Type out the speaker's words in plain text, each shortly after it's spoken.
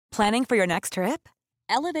Planning for your next trip?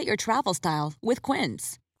 Elevate your travel style with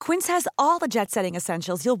Quince. Quince has all the jet-setting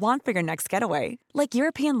essentials you'll want for your next getaway, like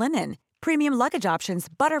European linen, premium luggage options,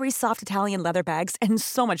 buttery soft Italian leather bags, and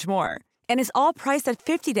so much more. And is all priced at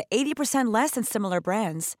 50 to 80% less than similar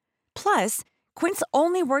brands. Plus, Quince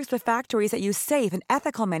only works with factories that use safe and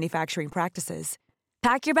ethical manufacturing practices.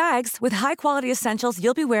 Pack your bags with high-quality essentials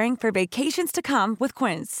you'll be wearing for vacations to come with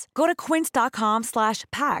Quince. Go to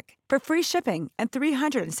quince.com/pack for free shipping and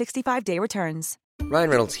 365-day returns. Ryan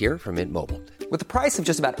Reynolds here from Mint Mobile. With the price of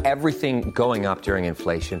just about everything going up during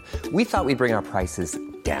inflation, we thought we'd bring our prices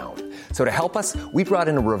down. So to help us, we brought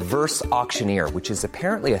in a reverse auctioneer, which is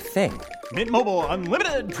apparently a thing. Mint Mobile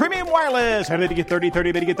Unlimited Premium Wireless. How to get 30,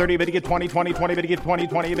 30, bit to get 30, bit to get 20, 20, 20, bit to get 20,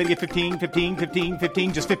 20, bit to get 15, 15, 15,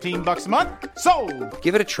 15, just $15 a month? Sold!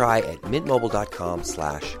 Give it a try at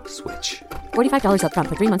mintmobile.com/switch. $45 up front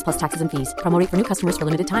for 3 months plus taxes and fees. Promo rate for new customers for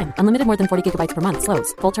limited time. Unlimited more than 40 gigabytes per month.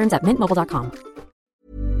 Slows full terms at mintmobile.com.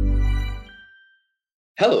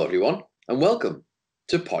 Hello, everyone, and welcome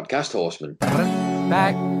to Podcast Horseman.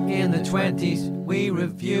 Back in the 20s, we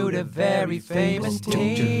reviewed a very famous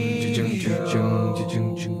TV show.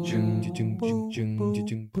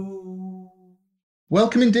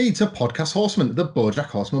 Welcome indeed to Podcast Horseman, the BoJack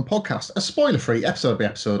Horseman podcast, a spoiler-free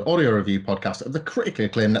episode-by-episode audio review podcast of the critically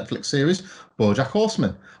acclaimed Netflix series BoJack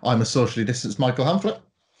Horseman. I'm a socially distanced Michael Hamflett.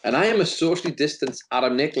 And I am a socially distanced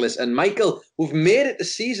Adam Nicholas. And Michael, we've made it to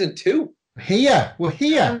season 2. We're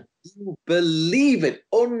here. You believe it.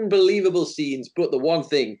 Unbelievable scenes. But the one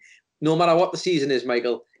thing, no matter what the season is,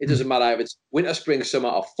 Michael, it doesn't matter if it's winter, spring, summer,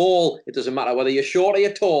 or fall. It doesn't matter whether you're short or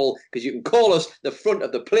you're tall, because you can call us the front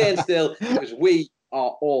of the plane still, because we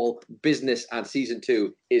are all business, and season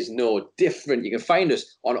 2 is no different. You can find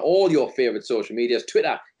us on all your favorite social medias,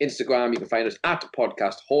 Twitter, Instagram. You can find us at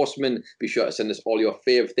Podcast Horseman. Be sure to send us all your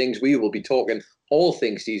favorite things. We will be talking all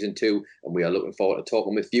things season 2, and we are looking forward to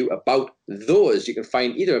talking with you about those. You can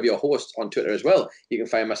find either of your hosts on Twitter as well. You can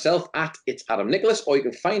find myself at It's Adam Nicholas, or you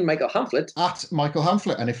can find Michael Hamflett at Michael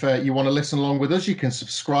Hamflett. And if you want to listen along with us, you can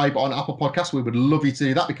subscribe on Apple Podcasts. We would love you to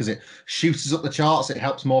do that because it shoots us up the charts. It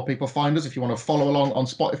helps more people find us. If you want to follow along on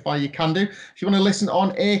Spotify, you can do. If you want to listen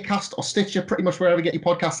on Acast or Stitcher, pretty much wherever you get your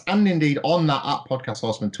podcasts, and indeed on that at Podcast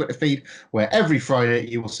Horseman Twitter feed, where every Friday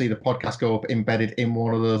you will see the podcast go up embedded in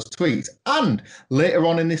one of those tweets. And later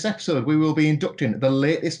on in this episode, we will be inducting the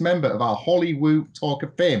latest member of our Hollywood Talk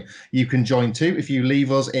of Fame. You can join too if you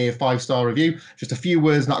leave us a 5-star review. Just a few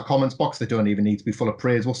words in that comments box. They don't even need to be full of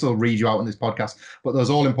praise. We'll still read you out in this podcast, but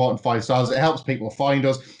those all important 5 stars. It helps people find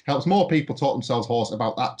us, helps more people talk themselves hoarse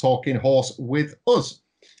about that talking horse with us.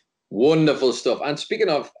 Wonderful stuff. And speaking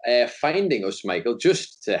of finding us, Michael,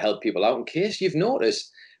 just to help people out, in case you've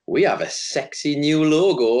noticed, we have a sexy new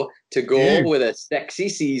logo to go with a sexy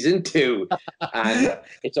season 2. And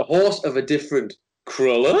it's a horse of a different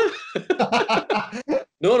colour.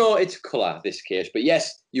 No, it's colour this case. But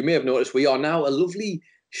yes, you may have noticed we are now a lovely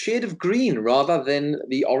shade of green rather than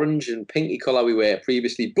the orange and pinky colour we were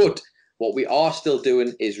previously. But what we are still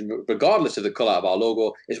doing is, regardless of the colour of our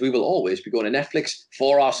logo, is we will always be going to Netflix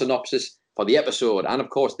for our synopsis for the episode. And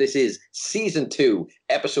of course, this is season 2,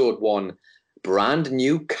 episode 1, Brand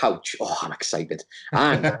New Couch. Oh, I'm excited.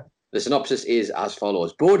 And the synopsis is as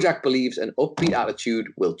follows. BoJack believes an upbeat attitude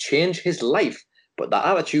will change his life, but that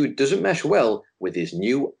attitude doesn't mesh well with his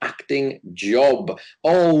new acting job.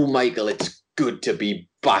 Oh, Michael, it's good to be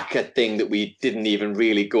back, a thing that we didn't even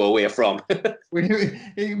really go away from. We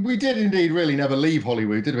did indeed really never leave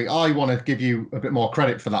Hollywood, did we? I want to give you a bit more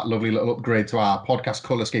credit for that lovely little upgrade to our podcast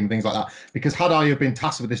colour scheme and things like that, because had I have been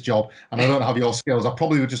tasked with this job and I don't have your skills, I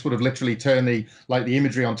probably would have literally turned the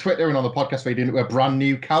imagery on Twitter and on the podcast feed into a brand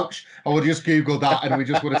new couch. I would have just Googled that and we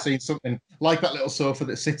just would have seen something like that little sofa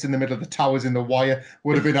that sits in the middle of the towers in The Wire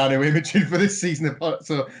would have been our new imaging for this season.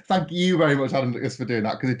 So thank you very much, Adam Lucas, for doing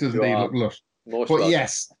that, because it does indeed look lush. But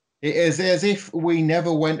yes, it is as if we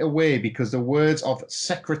never went away, because the words of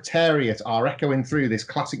Secretariat are echoing through this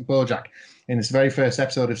classic BoJack in this very first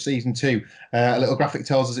episode of season 2. A little graphic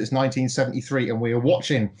tells us it's 1973, and we are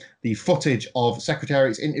watching the footage of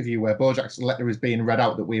Secretariat's interview where BoJack's letter is being read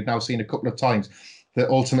out, that we have now seen a couple of times, that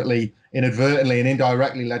ultimately, inadvertently and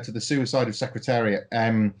indirectly led to the suicide of Secretariat.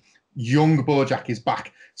 Young BoJack is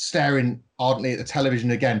back, staring ardently at the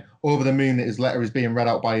television again, over the moon that his letter is being read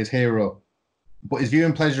out by his hero. But his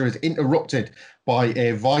viewing pleasure is interrupted by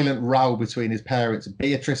a violent row between his parents,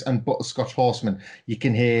 Beatrice and Butterscotch Horseman. You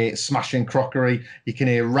can hear smashing crockery. You can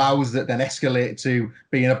hear rows that then escalate to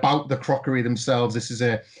being about the crockery themselves. This is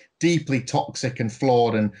a deeply toxic and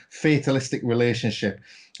flawed and fatalistic relationship.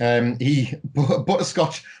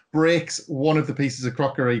 Butterscotch breaks one of the pieces of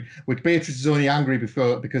crockery, which Beatrice is only angry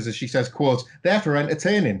because, as she says, quote, "they're for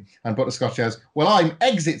entertaining." And Butterscotch says, "well, I'm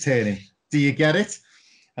exit-taining. Do you get it?"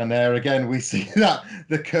 And there again, we see that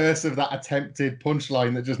the curse of that attempted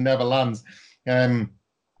punchline that just never lands.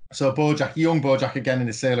 So Bojack, young Bojack again in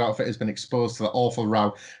his sailor outfit, has been exposed to that awful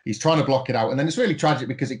row. He's trying to block it out. And then it's really tragic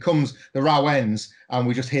because the row ends, and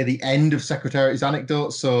we just hear the end of Secretariat's anecdote.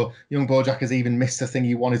 So young Bojack has even missed a thing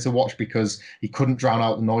he wanted to watch because he couldn't drown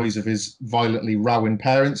out the noise of his violently rowing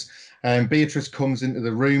parents. Beatrice comes into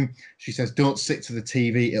the room. She says, "don't sit to the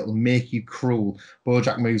TV, it'll make you cruel."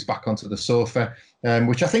 Bojack moves back onto the sofa,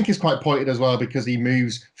 which I think is quite pointed as well, because he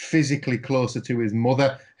moves physically closer to his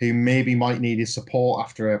mother, who maybe might need his support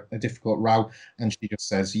after a difficult row. And she just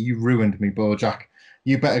says, "you ruined me, Bojack.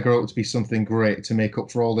 You better grow up to be something great to make up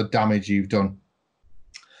for all the damage you've done."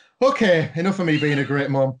 Okay, enough of me being a great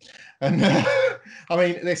mum. And I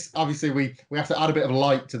mean, this obviously we have to add a bit of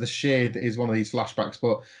light to the shade that is one of these flashbacks,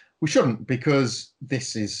 but we shouldn't, because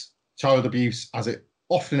this is child abuse, as it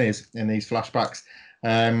often is in these flashbacks.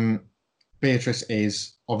 Beatrice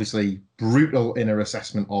is obviously brutal in her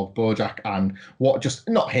assessment of Bojack and what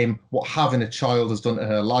having a child has done to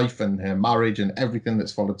her life and her marriage and everything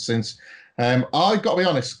that's followed since. I've got to be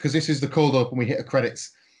honest, because this is the cold open, we hit the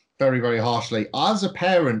credits very, very harshly. As a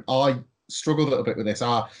parent, I struggled a little bit with this.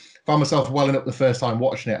 I found myself welling up the first time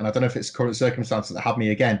watching it, and I don't know if it's current circumstances that had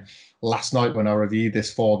me again last night when I reviewed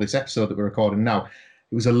this for this episode that we're recording now.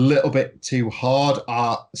 It was a little bit too hard.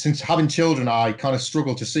 Since having children, I kind of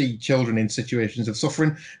struggle to see children in situations of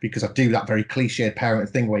suffering, because I do that very cliched parent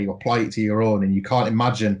thing where you apply it to your own, and you can't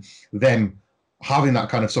imagine them having that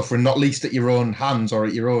kind of suffering, not least at your own hands or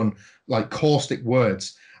at your own like caustic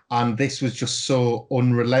words. And this was just so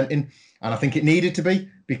unrelenting. And I think it needed to be,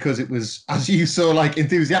 because it was, as you so like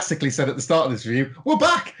enthusiastically said at the start of this review, we're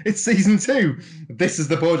back. It's season 2. This is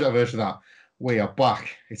the Bojack version of that. We are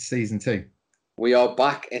back. It's season 2. We are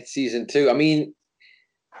back at season 2. I mean,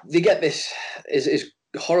 they get this, as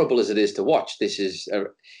horrible as it is to watch,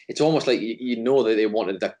 it's almost like you know that they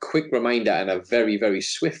wanted a quick reminder and a very, very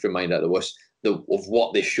swift reminder to us of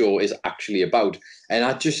what this show is actually about. And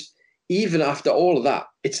I just, even after all of that,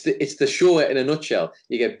 it's the show in a nutshell.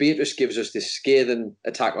 You get Beatrice gives us this scathing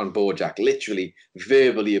attack on Bojack, literally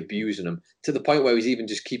verbally abusing him, to the point where he's even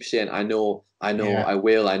just keeps saying, I know, yeah. I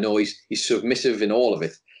will, I know. He's submissive in all of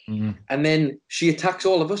it. Mm-hmm. And then she attacks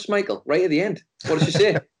all of us, Michael, right at the end. What does she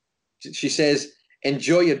say? She says,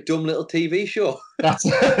 "enjoy your dumb little TV show." That's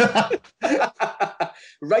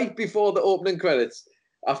right before the opening credits,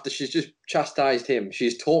 after she's just chastised him,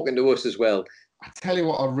 she's talking to us as well. I tell you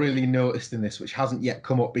what I really noticed in this, which hasn't yet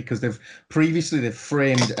come up, because they've framed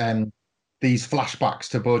these flashbacks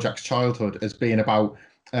to Bojack's childhood as being about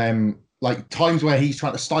like times where he's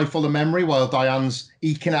trying to stifle the memory while Diane's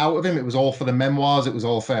eking out of him. It was all for the memoirs. It was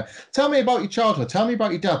all for, tell me about your childhood. Tell me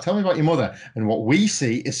about your dad. Tell me about your mother. And what we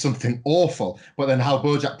see is something awful. But then how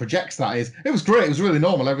Bojack projects that is, it was great. It was really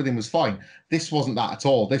normal. Everything was fine. This wasn't that at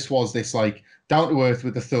all. This was this like down to earth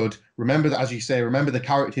with the thud. Remember that, as you say, remember the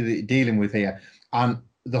character that you're dealing with here. And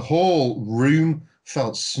the whole room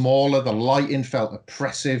felt smaller. The lighting felt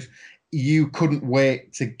oppressive. You couldn't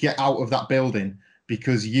wait to get out of that building,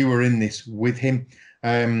 because you were in this with him.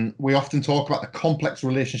 We often talk about the complex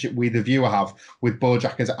relationship we, the viewer, have with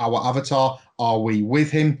Bojack as our avatar. Are we with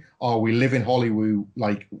him? Are we living Hollywood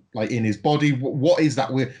like in his body? What is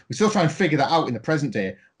that? We're still trying to figure that out in the present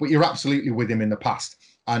day, but you're absolutely with him in the past.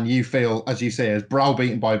 And you feel, as you say, as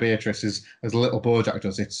browbeaten by Beatrice as little Bojack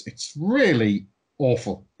does. It's really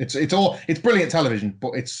awful. It's brilliant television,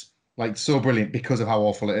 but it's like so brilliant because of how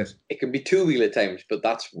awful it is. It can be two-wheel at times, but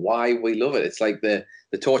that's why we love it. It's like the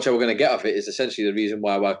torture we're going to get off it is essentially the reason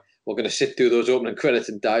why we're going to sit through those opening credits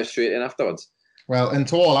and dive straight in afterwards. Well, and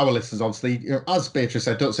to all our listeners, obviously, as Beatrice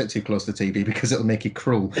said, don't sit too close to TV because it'll make you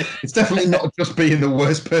cruel. It's definitely not just being the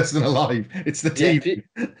worst person alive. It's the TV.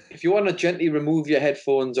 Yeah, if you want to gently remove your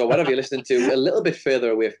headphones or whatever you're listening to a little bit further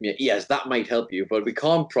away from your ears, that might help you, but we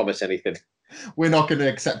can't promise anything. We're not going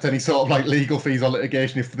to accept any sort of like legal fees or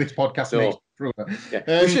litigation if this podcast makes it through.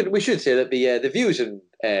 Yeah. We should say that the views and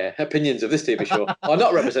opinions of this TV show are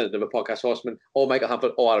not representative of Podcast Horseman or Michael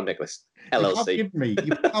Hamford or Adam Nicholas, LLC.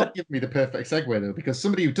 You can't give me the perfect segue though, because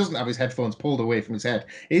somebody who doesn't have his headphones pulled away from his head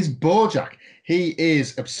is Bojack. He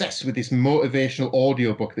is obsessed with this motivational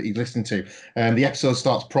audiobook that he's listening to. The episode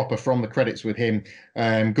starts proper from the credits with him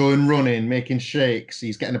going running, making shakes.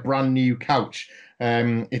 He's getting a brand new couch.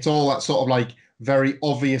 It's all that sort of like very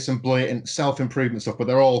obvious and blatant self-improvement stuff, but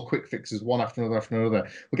they're all quick fixes, one after another after another.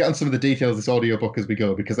 We'll get on some of the details of this audiobook as we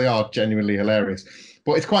go, because they are genuinely hilarious.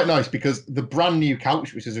 But it's quite nice because the brand new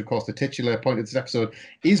couch, which is, of course, the titular point of this episode,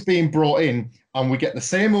 is being brought in, and we get the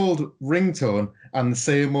same old ringtone and the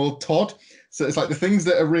same old Todd. So it's like the things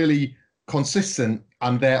that are really consistent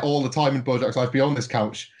and they're all the time in BoJack's life beyond this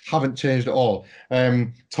couch haven't changed at all.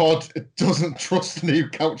 Todd doesn't trust the new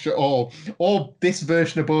couch at all, or this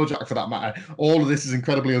version of BoJack for that matter. All of this is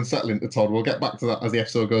incredibly unsettling to Todd. We'll get back to that as the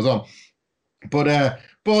episode goes on. But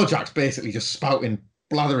BoJack's basically just spouting,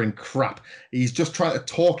 blathering crap. He's just trying to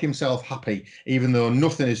talk himself happy, even though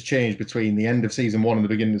nothing has changed between the end of season 1 and the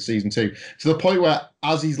beginning of season 2. To the point where,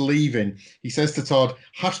 as he's leaving, he says to Todd,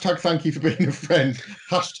 #thank you for being a friend,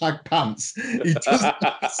 #pants. He doesn't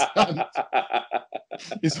understand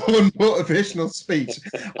his own motivational speech.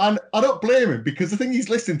 And I don't blame him, because the thing he's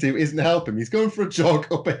listening to isn't helping. He's going for a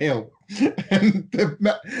jog up a hill. And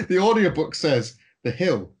the audiobook says, the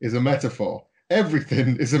hill is a metaphor.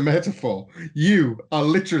 Everything is a metaphor. You are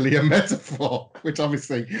literally a metaphor, which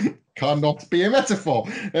obviously cannot be a metaphor.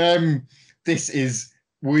 This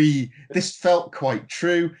felt quite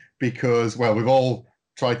true because, well, we've all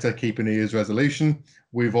tried to keep a New Year's resolution.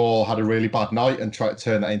 We've all had a really bad night and tried to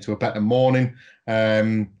turn that into a better morning.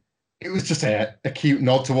 It was just a cute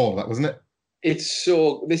nod to all of that, wasn't it?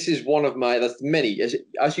 This is one of my, there's many,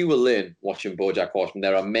 as you will learn watching BoJack Horseman,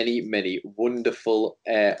 there are many, many wonderful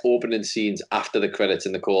opening scenes after the credits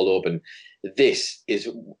in the cold open. It's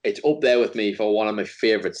up there with me for one of my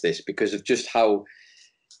favourites, this, because of just how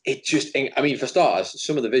for starters,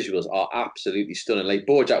 some of the visuals are absolutely stunning. Like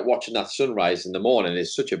BoJack watching that sunrise in the morning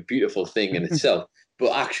is such a beautiful thing in itself.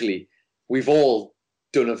 But actually, we've all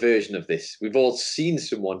done a version of this. We've all seen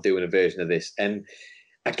someone doing a version of this. And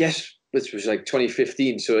I guess this was like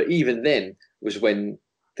 2015. So even then was when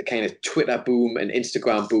the kind of Twitter boom and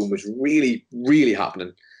Instagram boom was really, really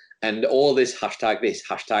happening. And all this, hashtag this,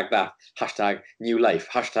 hashtag that, hashtag new life,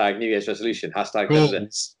 hashtag New Year's resolution, hashtag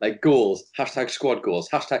goals. Like goals, hashtag squad goals,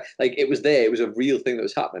 hashtag, like it was there. It was a real thing that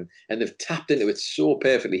was happening. And they've tapped into it so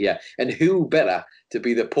perfectly here. And who better to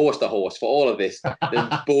be the poster horse for all of this than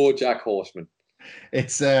BoJack Horseman?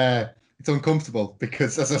 It's uncomfortable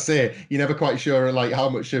because, as I say, you're never quite sure like how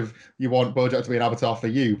much of you want BoJack to be an avatar for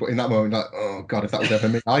you. But in that moment, like, oh God, if that was ever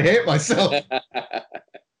me, I hate myself.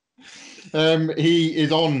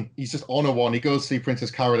 He's just on a one. He goes to see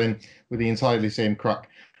Princess Carolyn with the entirely same crack.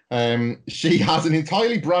 She has an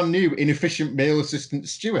entirely brand new, inefficient male assistant,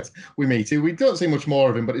 Stuart, we meet, who we don't see much more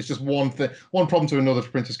of him, but it's just one problem to another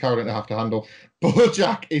for Princess Carolyn to have to handle.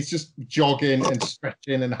 BoJack is just jogging and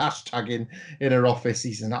stretching and hashtagging in her office.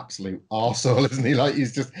 He's an absolute arsehole, isn't he? Like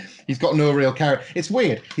he's got no real care. It's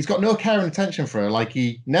weird. He's got no care and attention for her, like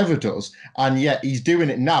he never does, and yet he's doing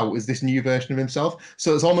it now as this new version of himself.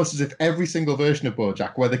 So it's almost as if every single version of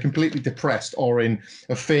BoJack, whether completely depressed or in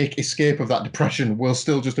a fake escape of that depression, will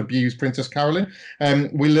still just abuse Princess Carolyn.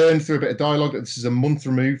 We learned through a bit of dialogue that this is a month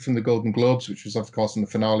removed from the Golden Globes, which was, of course, in the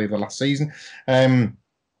finale of the last season.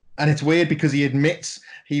 And it's weird because he admits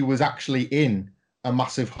he was actually in a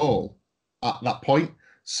massive hole at that point.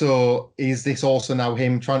 So is this also now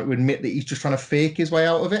him trying to admit that he's just trying to fake his way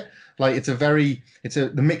out of it? Like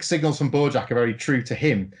the mixed signals from BoJack are very true to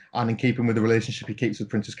him and in keeping with the relationship he keeps with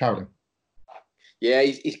Princess Carolyn. Yeah,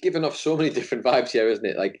 he's given off so many different vibes here, isn't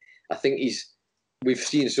it? Like, I think we've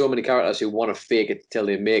seen so many characters who want to fake it till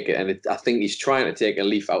they make it. And I think he's trying to take a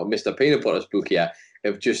leaf out of Mr. Peanut Butter's book here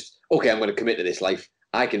of just, okay, I'm going to commit to this life.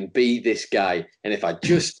 I can be this guy. And if I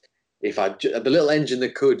the little engine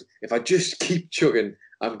that could, if I just keep chugging,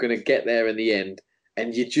 I'm going to get there in the end.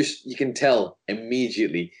 And you can tell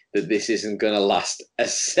immediately that this isn't going to last a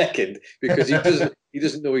second because he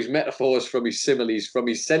doesn't know his metaphors from his similes, from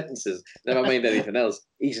his sentences, never mind anything else.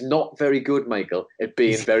 He's not very good, Michael, at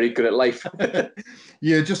being very good at life.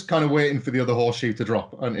 You're just kind of waiting for the other horseshoe to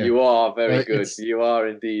drop, aren't you? You are very good. You are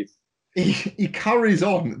indeed. He carries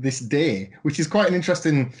on this day, which is quite an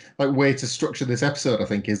interesting way to structure this episode, I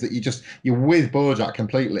think, is that you're with BoJack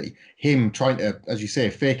completely, him trying to, as you say,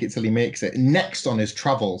 fake it till he makes it. Next on his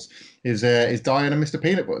travels is Diane and Mr.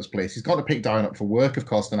 Peanut Butter's place. He's got to pick Diane up for work, of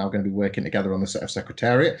course. They're now going to be working together on the set of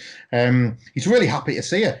Secretariat. He's really happy to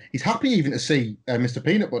see her. He's happy even to see Mr.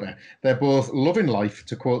 Peanut Butter. They're both loving life,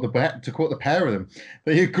 to quote the pair of them.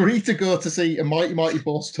 They agree to go to see a Mighty Mighty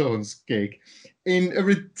Boss Tones gig in a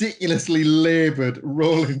ridiculously laboured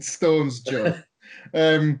Rolling Stones joke.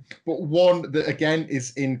 But one that, again,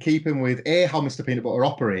 is in keeping with A, how Mr. Peanut Butter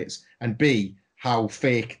operates, and B, how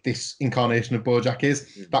fake this incarnation of BoJack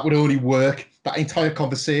is. That would only work. That entire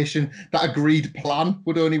conversation, that agreed plan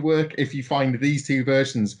would only work if you find these two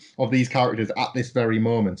versions of these characters at this very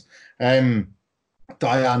moment.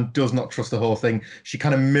 Diane does not trust the whole thing. She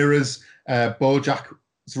kind of mirrors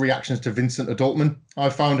BoJack's reactions to Vincent Adultman, I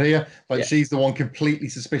found here. She's the one completely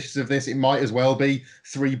suspicious of this. It might as well be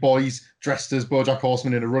three boys dressed as BoJack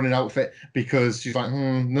Horseman in a running outfit, because she's like,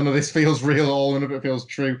 none of this feels real at all, none of it feels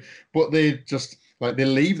true. But they just, they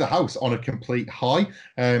leave the house on a complete high.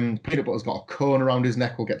 Peanut Butter's got a cone around his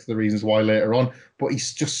neck. We'll get to the reasons why later on. But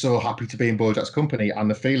he's just so happy to be in BoJack's company, and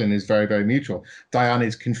the feeling is very, very mutual. Diane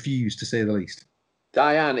is confused, to say the least.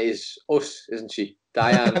 Diane is us, isn't she?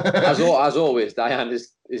 Diane, as always, Diane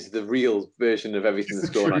is the real version of everything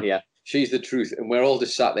that's going on here. She's the truth. And we're all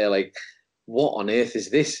just sat there like, what on earth is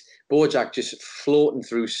this? BoJack just floating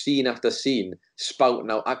through scene after scene, spouting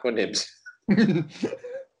out acronyms.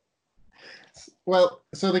 Well,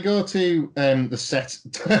 so they go to the set.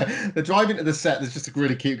 They're driving to the set. There's just a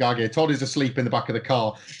really cute gag here. Todd is asleep in the back of the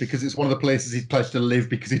car because it's one of the places he's pledged to live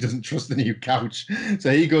because he doesn't trust the new couch.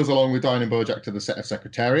 So he goes along with Diane and BoJack to the set of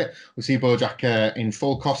Secretariat. We see BoJack in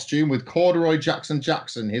full costume with Corduroy Jackson,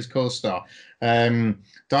 his co-star.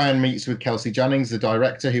 Diane meets with Kelsey Jennings, the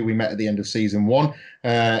director, who we met at the end of season 1.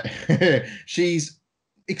 She's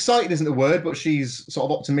excited isn't the word, but she's sort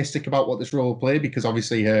of optimistic about what this role will play, because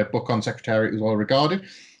obviously her book on Secretariat was well regarded,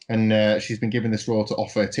 and she's been given this role to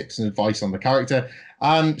offer tips and advice on the character,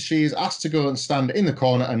 and she's asked to go and stand in the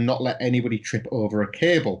corner and not let anybody trip over a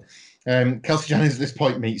cable. Kelsey Jennings at this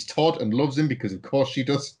point meets Todd and loves him, because of course she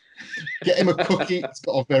does. Get him a cookie. It's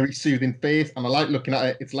got a very soothing face, and I like looking at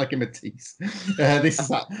it. It's like a Matisse. This is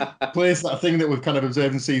that thing that we've kind of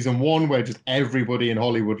observed in season 1, where just everybody in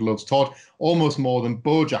Hollywood loves Todd, almost more than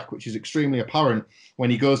BoJack, which is extremely apparent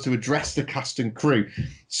when he goes to address the cast and crew.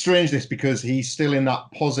 Strange this, because he's still in that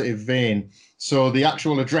positive vein, so the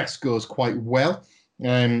actual address goes quite well,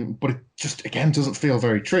 but it just again doesn't feel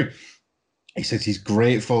very true. He says he's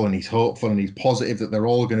grateful and he's hopeful and he's positive that they're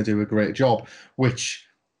all going to do a great job, which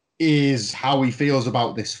is how he feels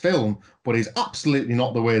about this film, but is absolutely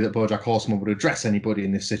not the way that BoJack Horseman would address anybody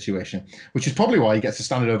in this situation, which is probably why he gets a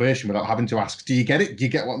standing ovation without having to ask, do you get it? Do you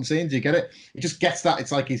get what I'm saying? Do you get it? He just gets that.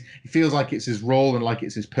 It's like he feels like it's his role and like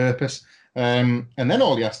it's his purpose. And then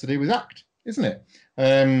all he has to do is act, isn't it?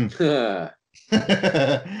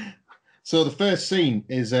 So the first scene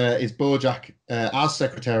is BoJack as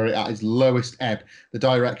Secretary at his lowest ebb. The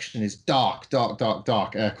direction is dark.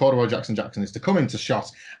 Corduroy Jackson is to come into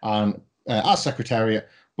shot, and as Secretariat,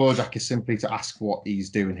 BoJack is simply to ask what he's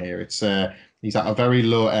doing here. It's he's at a very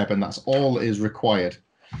low ebb, and that's all that is required.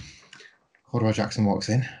 Corduroy Jackson walks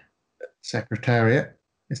in. Secretariat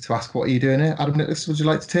is to ask, what are you doing here? Adam Nicholas, would you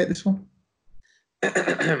like to take this one?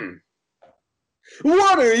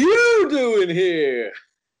 What are you doing here?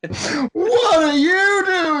 What are you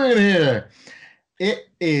doing here? It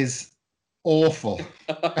is awful.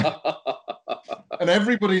 And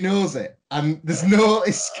everybody knows it. And there's no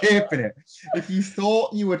escaping it. If you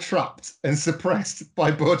thought you were trapped and suppressed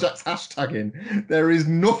by BoJack's hashtagging, there is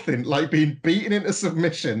nothing like being beaten into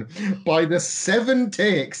submission by the 7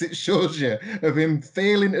 takes it shows you of him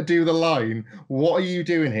failing to do the line, what are you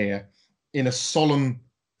doing here? In a solemn,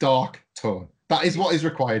 dark tone. That is what is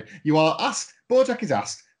required. You are asked, BoJack is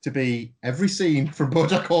asked, to be every scene from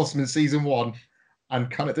BoJack Horseman season 1, and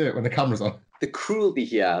cannot do it when the camera's on. The cruelty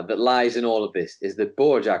here that lies in all of this is that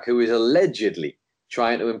BoJack, who is allegedly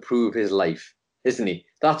trying to improve his life, isn't he?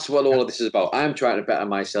 That's what all of this is about. I'm trying to better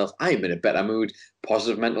myself. I'm in a better mood.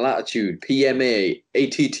 Positive mental attitude, PMA,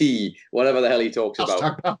 ATT, whatever the hell he talks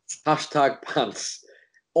about. Pants. Hashtag pants.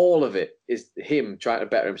 All of it is him trying to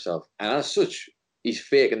better himself. And as such, he's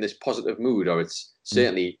faking this positive mood, or it's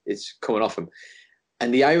coming off him.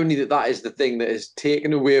 And the irony that is the thing that is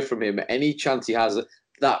taken away from him any chance he has,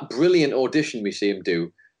 that brilliant audition we see him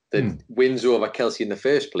do that wins over Kelsey in the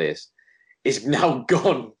first place, is now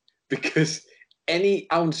gone, because any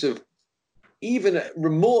ounce of even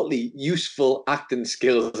remotely useful acting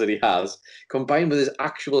skills that he has, combined with his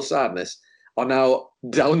actual sadness, are now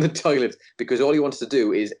down the toilet, because all he wants to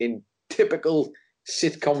do is, in typical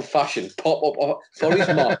sitcom fashion, pop up for his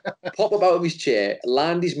mark, pop up out of his chair,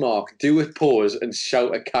 land his mark, do a pause, and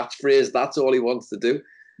shout a catchphrase. That's all he wants to do.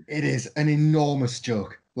 It is an enormous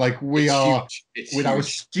joke. Like, it's huge. Our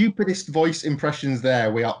stupidest voice impressions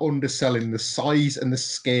there, we are underselling the size and the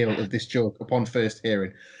scale of this joke upon first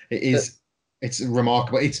hearing. It's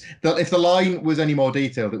remarkable. If the line was any more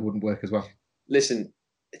detailed, it wouldn't work as well. Listen,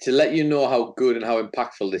 to let you know how good and how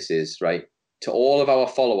impactful this is, right, to all of our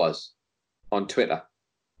followers on Twitter,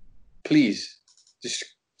 please just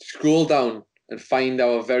scroll down and find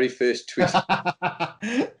our very first tweet,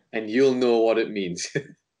 and you'll know what it means.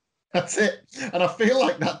 That's it. And I feel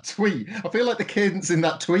like the cadence in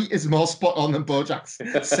that tweet is more spot on than Bojack's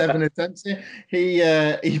 7 attempts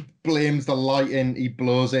here. He blames the lighting, he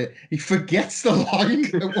blows it, he forgets the line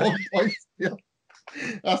at one point.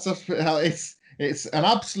 It's an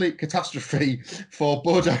absolute catastrophe for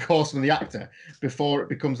BoJack Horseman, the actor, before it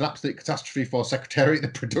becomes an absolute catastrophe for Secretariat, the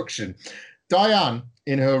production. Diane,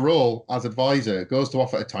 in her role as advisor, goes to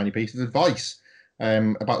offer a tiny piece of advice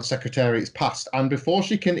about the Secretariat's past. And before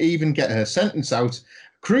she can even get her sentence out,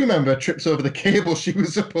 a crew member trips over the cable she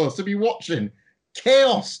was supposed to be watching.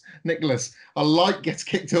 Chaos, Nicholas. A light gets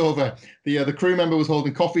kicked over. The crew member was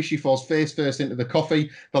holding coffee. She falls face first into the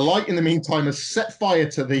coffee. The light, in the meantime, has set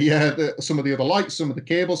fire to some of the other lights, some of the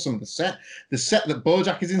cables, some of the set. The set that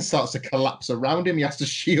BoJack is in starts to collapse around him. He has to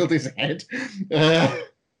shield his head.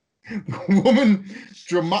 The woman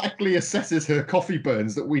dramatically assesses her coffee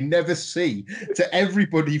burns that we never see to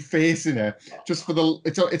everybody facing her. Just for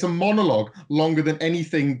it's a monologue longer than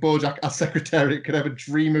anything BoJack as Secretariat could ever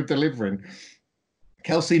dream of delivering.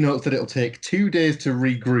 Kelsey notes that it'll take 2 days to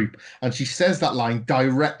regroup, and she says that line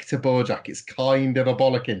direct to BoJack. It's kind of a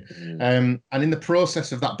bollocking. And in the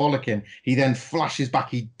process of that bollocking, he then flashes back,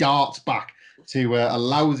 he darts back to a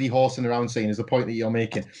lousy horsing around scene, is the point that you're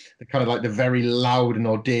making. The kind of like the very loud and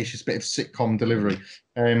audacious bit of sitcom delivery.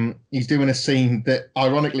 He's doing a scene that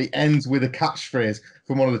ironically ends with a catchphrase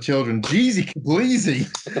from one of the children, Jeezy Kableezy,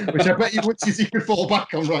 which I bet you wishes he could fall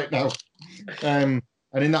back on right now.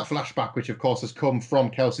 And in that flashback, which of course has come from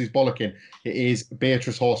Kelsey's bollocking, it is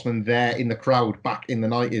Beatrice Horseman there in the crowd back in the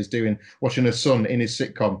 90s watching her son in his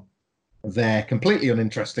sitcom. There, completely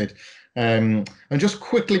uninterested. And just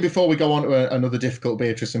quickly before we go on to another difficult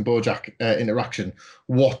Beatrice and BoJack interaction,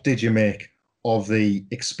 what did you make of the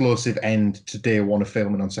explosive end to day one of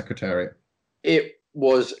filming on Secretariat? It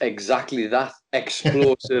was exactly that,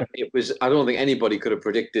 explosive. I don't think anybody could have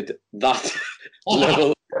predicted that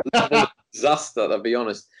level of disaster, to be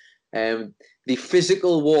honest. The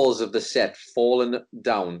physical walls of the set falling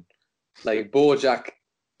down, like BoJack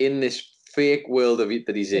in this fake world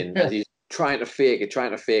that he's in, as he's trying to fake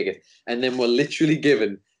it, and then we're literally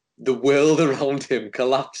given the world around him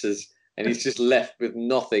collapses, and he's just left with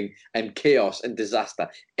nothing and chaos and disaster.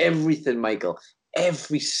 Everything, Michael,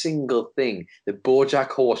 every single thing that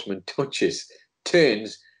BoJack Horseman touches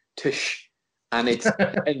turns to and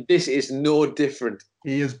this is no different.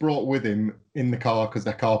 He has brought with him in the car, because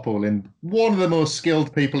they're carpooling, one of the most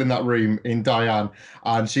skilled people in that room in Diane,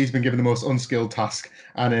 and she's been given the most unskilled task,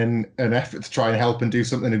 and in an effort to try and help and do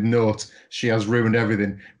something of note, she has ruined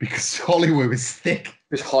everything, because Hollywood is thick.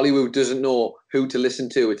 Because Hollywood doesn't know who to listen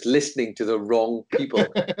to. It's listening to the wrong people.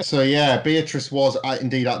 So yeah, Beatrice was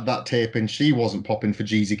indeed at that taping. She wasn't popping for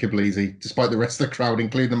Jeezy Kableezy, despite the rest of the crowd,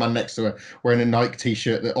 including the man next to her, wearing a Nike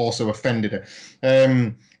t-shirt that also offended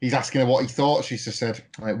her. He's asking her what he thought. She just said,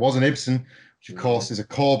 it wasn't Ibsen, which of course is a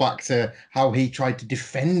callback to how he tried to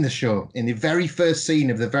defend the show in the very first scene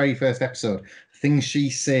of the very first episode. Things she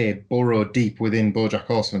said burrow deep within BoJack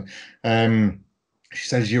Horseman. She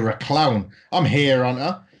says, you're a clown. I'm here, aren't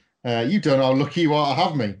I? You don't know how lucky you are to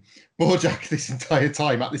have me. BoJack, this entire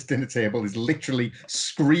time at this dinner table, is literally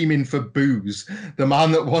screaming for booze. The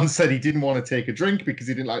man that once said he didn't want to take a drink because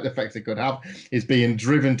he didn't like the effects it could have is being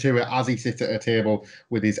driven to it as he sits at a table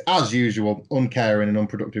with his, as usual, uncaring and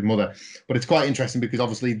unproductive mother. But it's quite interesting because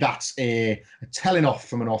obviously that's a telling off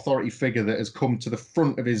from an authority figure that has come to the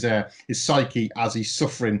front of his psyche as he's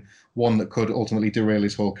suffering one that could ultimately derail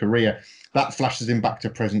his whole career. That flashes him back to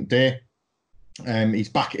present day. He's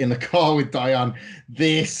back in the car with Diane.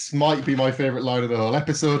 This might be my favourite line of the whole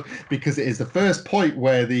episode because it is the first point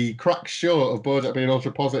where the cracks show of BoJack being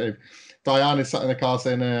ultra positive. Diane is sat in the car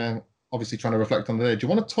saying, obviously trying to reflect on the day, do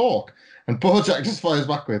you want to talk? And BoJack just fires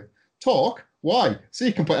back with, talk? Why? So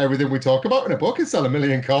you can put everything we talk about in a book and sell 1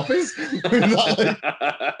 million copies? Trying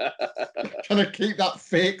to keep that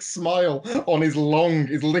fake smile on his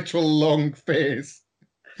literal long face.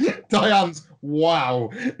 Diane's wow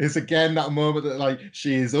is again that moment that like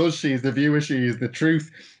she is us, she is the viewer, she is the truth.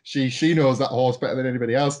 She knows that horse better than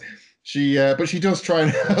anybody else. But she does try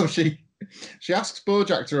and help. She asks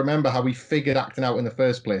BoJack to remember how he figured acting out in the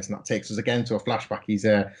first place, and that takes us again to a flashback.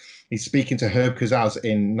 He's speaking to Herb Kazaz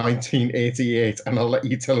in 1988, and I'll let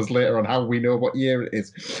you tell us later on how we know what year it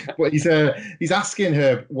is. But he's asking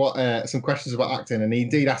Herb some questions about acting, and he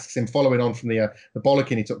indeed asks him, following on from the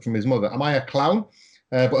bollocking he took from his mother, am I a clown?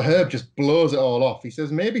 But Herb just blows it all off. He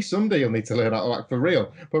says, maybe someday you'll need to learn how to act for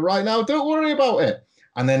real. But right now, don't worry about it.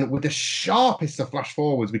 And then with the sharpest of flash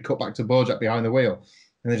forwards, we cut back to BoJack behind the wheel.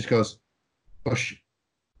 And he just goes, hush,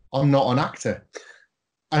 I'm not an actor.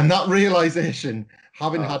 And that realization,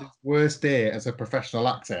 having had his worst day as a professional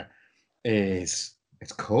actor, it's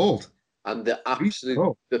cold. And the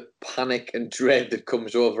the panic and dread that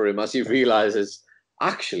comes over him as he realizes,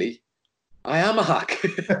 actually, I am a hack.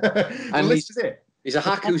 And this is it. He's a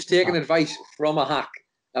hack who's taken advice from a hack.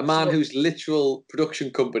 A man whose literal production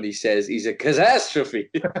company says he's a catastrophe.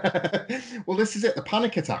 Well, this is it. The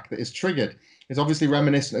panic attack that is triggered is obviously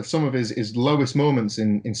reminiscent of some of his lowest moments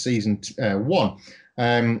in season 1.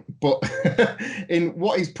 But in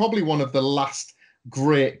what is probably one of the last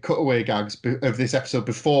great cutaway gags of this episode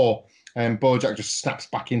before Bojack just snaps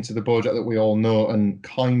back into the Bojack that we all know and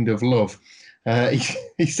kind of love.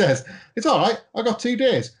 He says, "It's all right. I got 2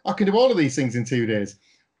 days. I can do all of these things in 2 days."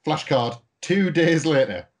 Flashcard, 2 days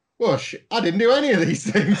later. Gosh, I didn't do any of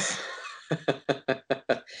these things.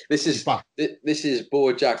 This is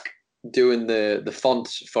Bojack doing the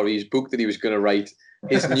fonts for his book that he was going to write.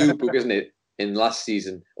 His new book, isn't it? In last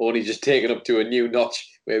season, only just taken up to a new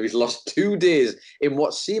notch where he's lost 2 days in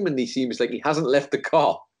what seemingly seems like he hasn't left the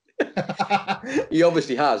car. He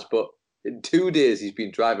obviously has, but in 2 days he's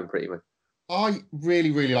been driving pretty much. I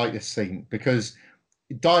really, really like this scene because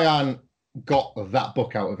Diane got that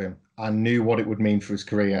book out of him and knew what it would mean for his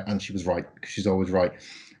career, and she was right because she's always right,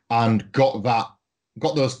 and got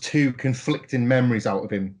those 2 conflicting memories out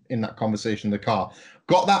of him in that conversation in the car.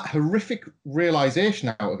 Got that horrific realization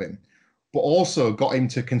out of him, but also got him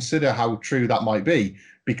to consider how true that might be,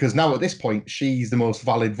 because now at this point she's the most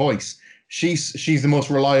valid voice. She's the most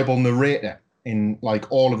reliable narrator in like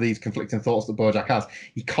all of these conflicting thoughts that Bojack has.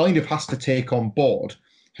 He kind of has to take on board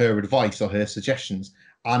her advice or her suggestions,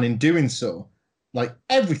 and in doing so, like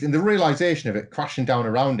everything, the realization of it crashing down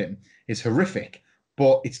around him is horrific.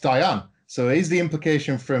 But it's Diane, so is the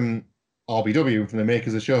implication from RBW, from the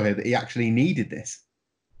makers of the show here, that he actually needed this?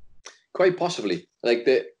 Quite possibly. Like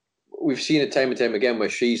we've seen it time and time again where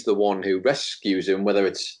she's the one who rescues him, whether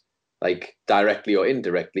it's like directly or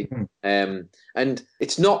indirectly. And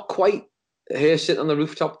it's not quite her sitting on the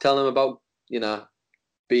rooftop telling him about,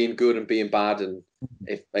 being good and being bad, and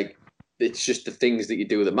if like it's just the things that you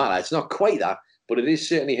do that matter. It's not quite that, but it is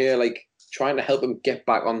certainly her like trying to help him get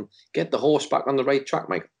the horse back on the right track,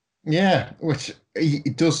 Mike. Yeah, which he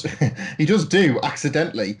does do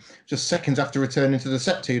accidentally just seconds after returning to the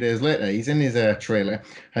set 2 days later. He's in his trailer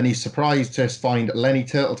and he's surprised to find Lenny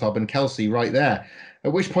Turtletop and Kelsey right there,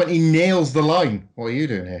 at which point he nails the line, "What are you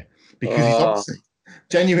doing here?" Because he's obviously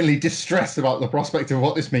genuinely distressed about the prospect of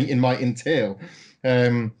what this meeting might entail.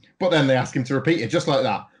 But then they ask him to repeat it just like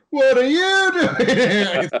that. "What are you doing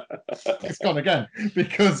here?" It's gone again,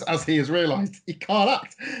 because as he has realised, he can't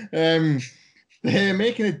act. They're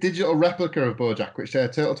making a digital replica of Bojack, which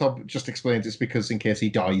Turtletop just explains it's because in case he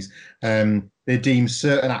dies, they deem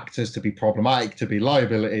certain actors to be problematic, to be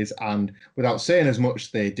liabilities, and without saying as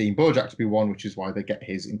much, they deem Bojack to be one, which is why they get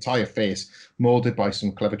his entire face moulded by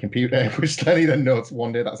some clever computer, which Lenny then notes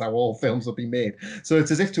one day that's how all films will be made. So it's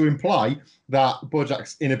as if to imply that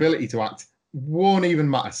Bojack's inability to act won't even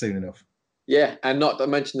matter soon enough. Yeah, and not to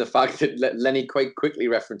mention the fact that Lenny quite quickly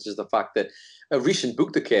references the fact that a recent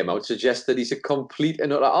book that came out suggests that he's a complete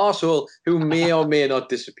and utter arsehole who may or may not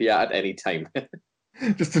disappear at any time.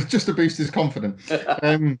 just to boost his confidence.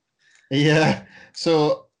 Yeah.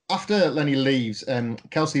 So after Lenny leaves,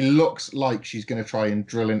 Kelsey looks like she's going to try and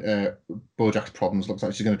drill into Bojack's problems. Looks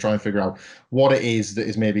like she's going to try and figure out what it is that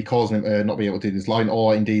is maybe causing him to not be able to do this line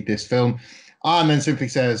or indeed this film. And then simply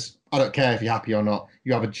says, "I don't care if you're happy or not.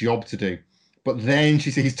 You have a job to do." But then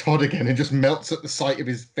she sees Todd again and just melts at the sight of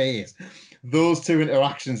his face. Those 2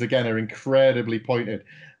 interactions, again, are incredibly pointed.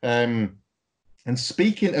 And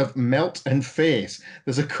speaking of melt and face,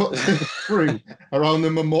 there's a cut to the crew around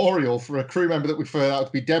the memorial for a crew member that we found out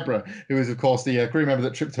to be Deborah, who is, of course, the crew member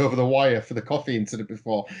that tripped over the wire for the coffee incident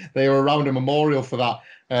before. They were around a memorial for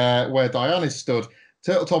that, where Diane is stood.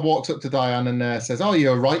 Turtletop walks up to Diane and says, "Oh,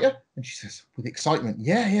 you're a writer?" And she says, with excitement,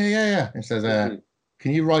 yeah. And says,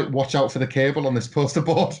 "Can you write 'Watch out for the cable' on this poster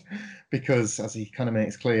board?" Because, as he kind of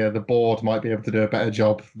makes clear, the board might be able to do a better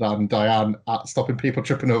job than Diane at stopping people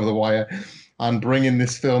tripping over the wire and bringing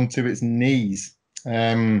this film to its knees.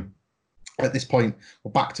 At this point,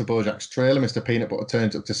 we're back to Bojack's trailer. Mr. Peanut Butter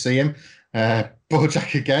turns up to see him.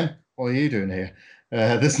 Bojack again, "What are you doing here?"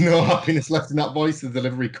 There's no happiness left in that voice. The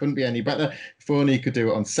delivery couldn't be any better. If only he could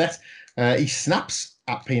do it on set. He snaps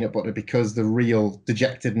at Peanut Butter because the real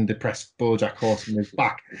dejected and depressed BoJack Horseman is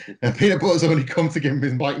back, and Peanut Butter's only come to give him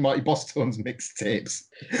his Mighty Boss Tones mixtapes.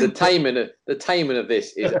 The timing of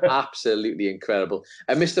this is absolutely incredible.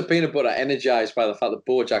 And Mr. Peanut Butter, energized by the fact that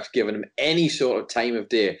BoJack's given him any sort of time of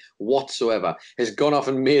day whatsoever, has gone off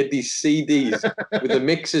and made these CDs with the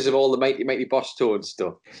mixes of all the Mighty Boss Tones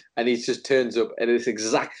stuff, and he just turns up at this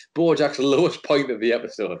exact BoJack's lowest point of the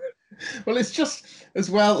episode. Well, it's just as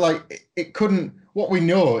well, like it couldn't. What we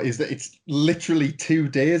know is that it's literally 2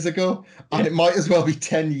 days ago, and it might as well be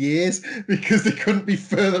 10 years because they couldn't be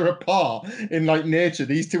further apart in like nature.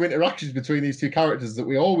 These two interactions between these two characters that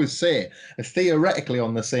we always say are theoretically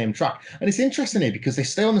on the same track, and it's interesting here because they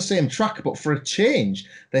stay on the same track, but for a change,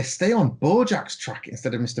 they stay on BoJack's track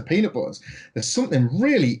instead of Mr. Peanut Butter's. There's something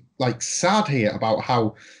really like sad here about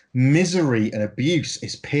how misery and abuse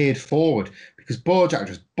is paid forward because BoJack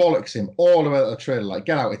just bollocks him all the way out of the trailer. Like,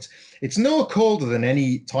 get out. It's no colder than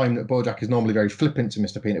any time that BoJack is normally very flippant to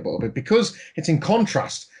Mr. Peanut Butter, but because it's in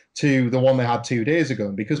contrast to the one they had 2 days ago,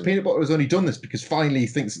 and because Peanut Butter has only done this because finally he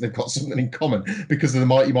thinks that they've got something in common because of the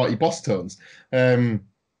Mighty Boss Tones.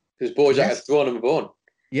 Because BoJack has thrown him a bone.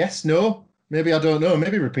 Yes, no, maybe I don't know.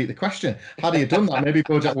 Maybe repeat the question. Had he done that, maybe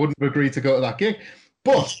BoJack wouldn't have agreed to go to that gig.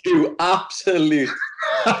 But you absolute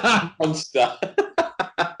monster.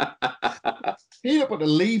 Peanut Butter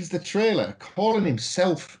leaves the trailer calling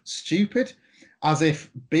himself stupid, as if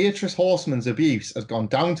Beatrice Horseman's abuse has gone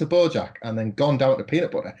down to BoJack and then gone down to Peanut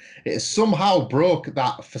Butter. It has somehow broke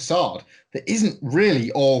that facade that isn't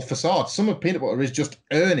really all facade. Some of Peanut Butter is just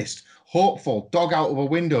earnest, hopeful, dog out of a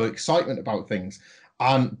window excitement about things.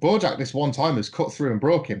 And BoJack this one time has cut through and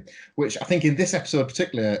broke him, which I think in this episode in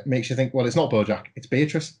particular makes you think, well, it's not BoJack, it's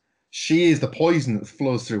Beatrice. She is the poison that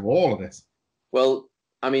flows through all of this. Well,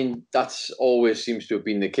 I mean, that's always seems to have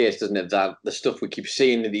been the case, doesn't it? That the stuff we keep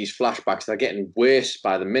seeing in these flashbacks, they're getting worse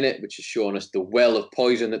by the minute, which is showing us the well of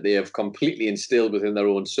poison that they have completely instilled within their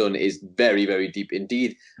own son is very, very deep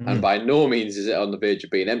indeed. And by no means is it on the verge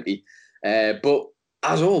of being empty. But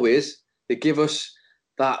as always, they give us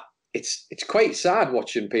that it's quite sad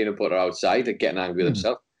watching Peanut Butter outside and getting angry with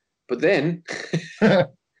himself. But then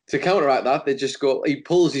to counteract that, he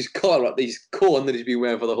pulls his collar up, his cone that he's been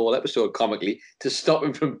wearing for the whole episode comically, to stop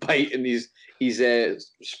him from biting his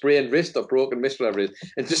sprained wrist or broken wrist, whatever it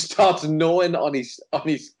is, and just starts gnawing on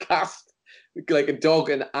his cast like a dog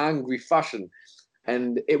in angry fashion.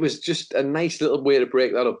 And it was just a nice little way to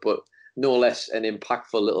break that up, but no less an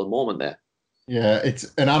impactful little moment there. Yeah,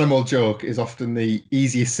 it's an animal joke is often the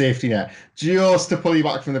easiest safety net, just to pull you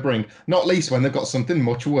back from the brink, not least when they've got something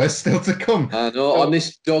much worse still to come. I know, on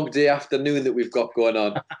this dog day afternoon that we've got going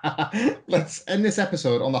on. Let's end this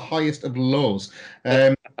episode on the highest of lows.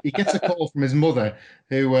 He gets a call from his mother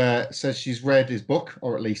who says she's read his book,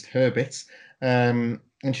 or at least her bits, and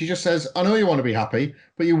she just says, I know you want to be happy,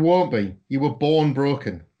 but you won't be. You were born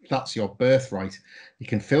broken. That's your birthright. You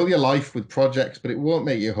can fill your life with projects, but it won't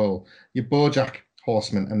make you whole. You're BoJack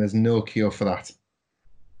Horseman, and there's no cure for that.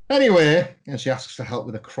 Anyway, and she asks for help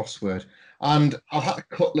with a crossword. And I've had to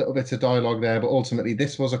cut little bits of dialogue there, but ultimately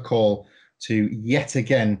this was a call to yet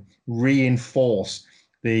again reinforce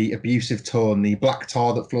the abusive tone, the black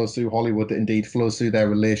tar that flows through Hollywood that indeed flows through their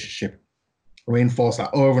relationship. Reinforce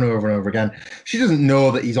that over and over and over again. She doesn't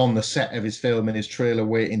know that he's on the set of his film in his trailer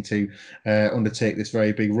waiting to undertake this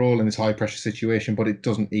very big role in this high pressure situation, but it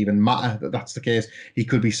doesn't even matter that that's the case. He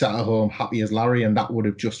could be sat at home happy as Larry, and that would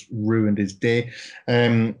have just ruined his day.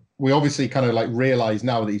 We obviously kind of like realize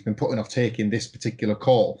now that he's been putting off taking this particular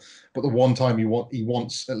call, but the one time he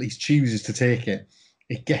wants at least chooses to take it,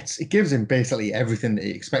 it gives him basically everything that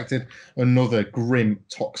he expected. Another grim,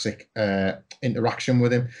 toxic interaction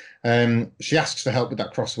with him. She asks for help with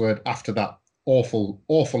that crossword after that awful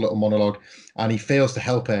little monologue, and he fails to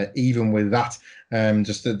help her even with that.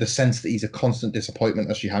 Just the sense that he's a constant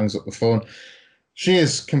disappointment as she hangs up the phone. She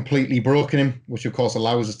has completely broken him, which of course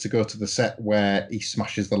allows us to go to the set where he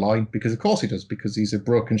smashes the line, because of course he does, because he's a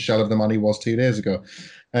broken shell of the man he was 2 days ago.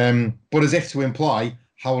 But as if to imply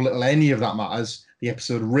how little any of that matters, the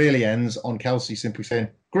episode really ends on Kelsey simply saying,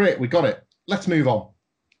 great, we got it. Let's move on.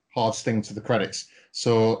 Hard sting to the credits.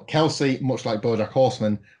 So Kelsey, much like BoJack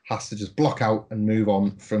Horseman, has to just block out and move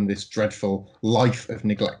on from this dreadful life of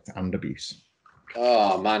neglect and abuse.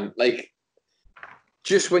 Oh, man. Like,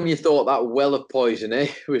 just when you thought that well of poison,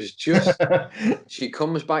 was just... She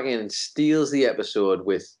comes back in and steals the episode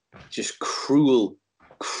with just cruel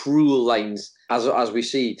lines. As we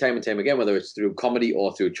see time and time again, whether it's through comedy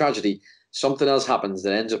or through tragedy, something else happens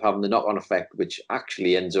that ends up having the knock-on effect, which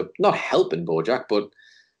actually ends up not helping BoJack, but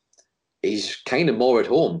he's kind of more at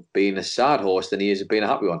home being a sad horse than he is being a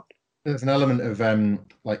happy one. There's an element of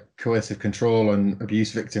like coercive control and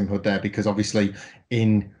abuse victimhood there, because obviously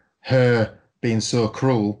in her being so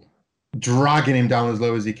cruel, dragging him down as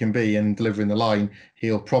low as he can be and delivering the line,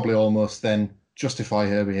 he'll probably almost then justify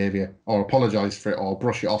her behaviour or apologise for it or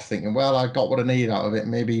brush it off, thinking, well, I got what I need out of it.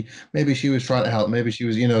 Maybe she was trying to help. Maybe she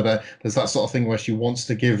was, there's that sort of thing where she wants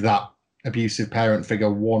to give that abusive parent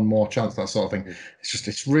figure one more chance, that sort of thing.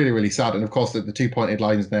 It's really, really sad. And of course, the two pointed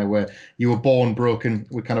lines there where you were born broken.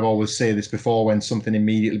 We kind of always say this before, when something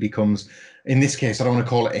immediately becomes, in this case, I don't want to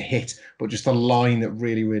call it a hit, but just a line that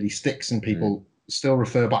really, really sticks, and people still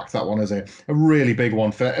refer back to that one as a really big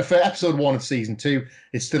one. For episode 1 of season 2,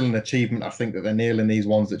 it's still an achievement. I think that they're nailing these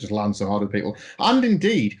ones that just land so hard with people. And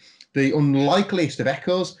indeed, the unlikeliest of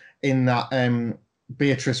echoes in that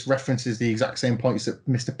Beatrice references the exact same points that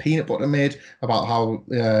Mr. Peanut Butter made about how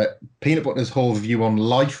Peanut Butter's whole view on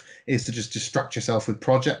life is to just distract yourself with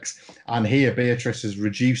projects. And here, Beatrice has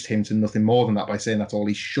reduced him to nothing more than that by saying that's all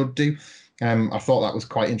he should do. I thought that was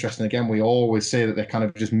quite interesting. Again, we always say that they're kind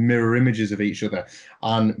of just mirror images of each other.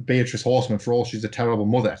 And Beatrice Horseman, for all she's a terrible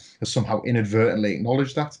mother, has somehow inadvertently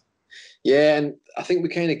acknowledged that. Yeah, and I think we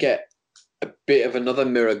kind of get a bit of another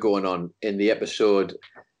mirror going on in the episode.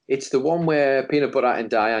 It's the one where Peanut Butter and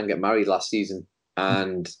Diane get married last season,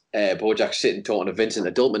 and Bojack's sitting talking to Vincent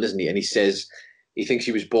Adultman, isn't he? And he says he thinks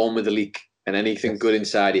he was born with a leak, and anything good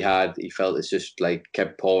inside he had, he felt it's just like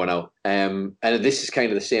kept pouring out. And this is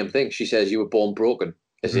kind of the same thing. She says you were born broken,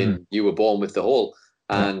 as in you were born with the hole,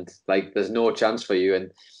 and like there's no chance for you.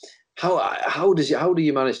 And how do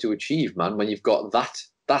you manage to achieve, man, when you've got that?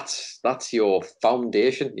 That's your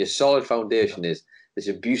foundation. Your solid foundation is this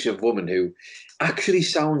abusive woman who actually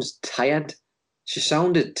sounds tired. She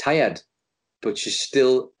sounded tired, but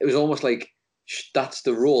it was almost like that's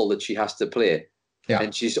the role that she has to play. Yeah.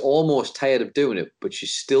 And she's almost tired of doing it, but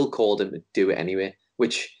she's still called him to do it anyway.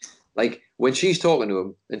 Which, like, when she's talking to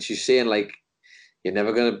him and she's saying, like, you're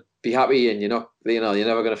never going to be happy and you're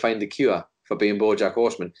never going to find the cure for being BoJack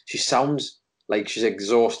Horseman, she sounds like she's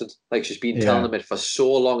exhausted. Like she's been telling him it for so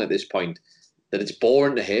long at this point that it's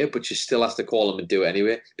boring to hear, but she still has to call him and do it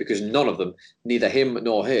anyway, because none of them, neither him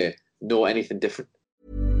nor her, know anything different.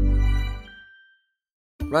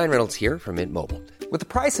 Ryan Reynolds here from Mint Mobile. With the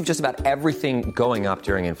price of just about everything going up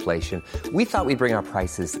during inflation, we thought we'd bring our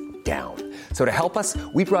prices down. So to help us,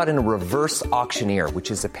 we brought in a reverse auctioneer, which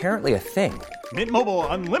is apparently a thing. Mint Mobile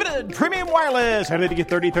Unlimited Premium Wireless. How to get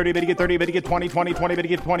 30, 30, bit to get 30, bit to get 20, 20, 20, bit to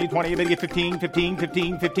get 20, 20, bit to get 15, 15,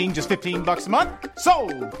 15, 15, just $15 a month?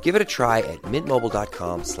 Sold! Give it a try at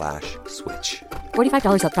mintmobile.com/switch.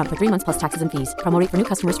 $45 up front for 3 months plus taxes and fees. Promo rate for new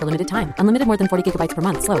customers for limited time. Unlimited more than 40 gigabytes per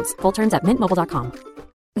month. Slows full terms at mintmobile.com.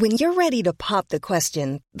 When you're ready to pop the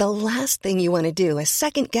question, the last thing you want to do is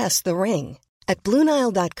second-guess the ring. At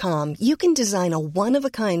BlueNile.com, you can design a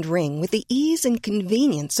one-of-a-kind ring with the ease and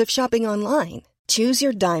convenience of shopping online. Choose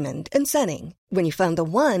your diamond and setting. When you find the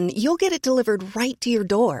one, you'll get it delivered right to your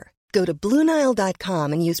door. Go to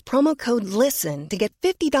BlueNile.com and use promo code LISTEN to get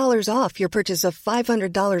 $50 off your purchase of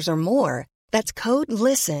 $500 or more. That's code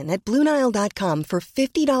LISTEN at BlueNile.com for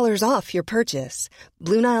 $50 off your purchase.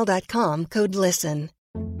 BlueNile.com, code LISTEN.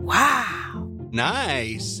 Wow.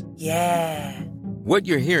 Nice. Yeah. What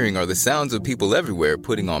you're hearing are the sounds of people everywhere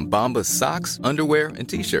putting on Bombas socks, underwear, and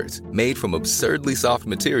T-shirts made from absurdly soft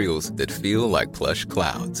materials that feel like plush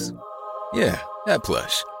clouds. Yeah, that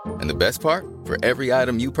plush. And the best part? For every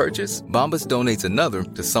item you purchase, Bombas donates another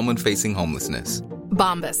to someone facing homelessness.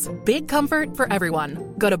 Bombas. Big comfort for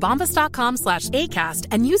everyone. Go to bombas.com/ACAST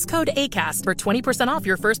and use code ACAST for 20% off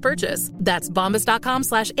your first purchase. That's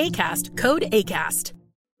bombas.com/ACAST. Code ACAST.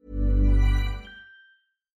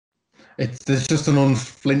 There's just an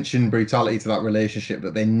unflinching brutality to that relationship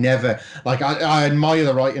that they never, like, I admire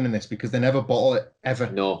the writing in this because they never bottle it,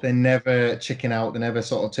 ever. No. They never chicken out. They never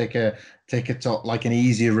sort of take a like an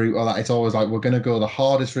easier route or that. It's always like, we're going to go the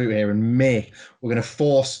hardest route here and we're going to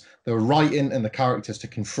force the writing and the characters to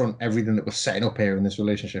confront everything that we're setting up here in this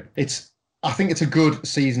relationship. I think it's a good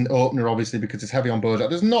season opener, obviously, because it's heavy on Bojack.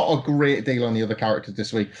 There's not a great deal on the other characters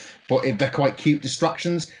this week, but they're quite cute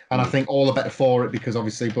distractions, and I think all the better for it because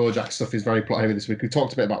obviously Bojack's stuff is very plot heavy this week. We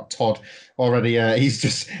talked a bit about Todd already.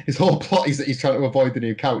 His whole plot is that he's trying to avoid the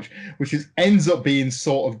new couch, which ends up being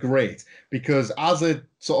sort of great because as a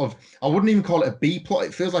sort of, I wouldn't even call it a B plot.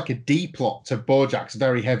 It feels like a D plot to Bojack's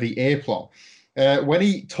very heavy A plot. When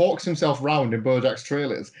he talks himself round in BoJack's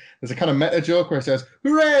trailers, there's a kind of meta joke where he says,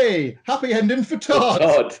 "Hooray! Happy ending for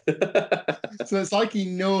Todd!" So it's like he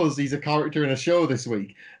knows he's a character in a show this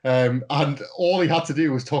week. And all he had to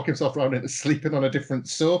do was talk himself round into sleeping on a different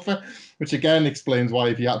sofa, which again explains why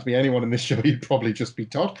if you had to be anyone in this show, you'd probably just be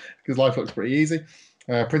Todd, because life looks pretty easy.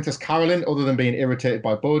 Princess Carolyn, other than being irritated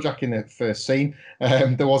by Bojack in the first scene,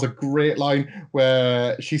 there was a great line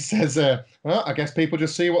where she says, well, I guess people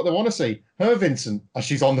just see what they want to see. Her Vincent, as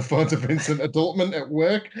she's on the phone to Vincent Adultman at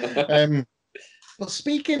work. But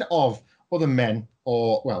speaking of other men,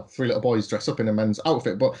 or, well, three little boys dressed up in a men's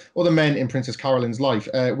outfit, but other men in Princess Carolyn's life,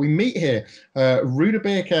 we meet here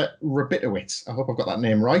Rudebaker Rabitowitz. I hope I've got that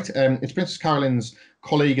name right. It's Princess Carolyn's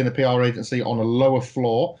colleague in the PR agency on a lower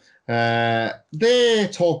floor. They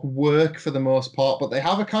talk work for the most part, but they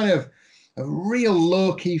have a kind of a real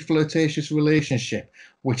low-key flirtatious relationship,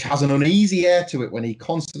 which has an uneasy air to it when he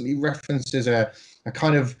constantly references a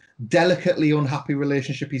kind of delicately unhappy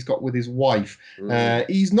relationship he's got with his wife.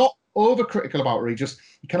 He's not overcritical about her.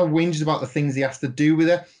 He kind of whinges about the things he has to do with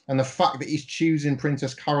her, and the fact that he's choosing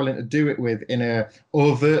Princess Carolyn to do it with in a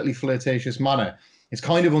overtly flirtatious manner is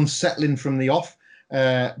kind of unsettling from the off.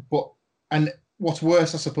 And what's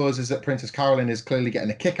worse, I suppose, is that Princess Carolyn is clearly getting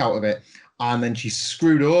a kick out of it, and then she's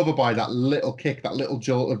screwed over by that little kick, that little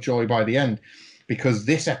jolt of joy by the end, because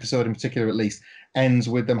this episode in particular, at least, ends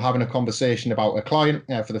with them having a conversation about a client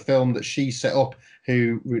for the film that she set up,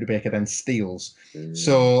 who Rudebaker then steals.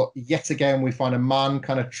 So yet again, we find a man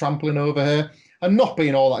kind of trampling over her and not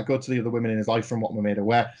being all that good to the other women in his life from what we're made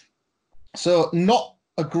aware. So not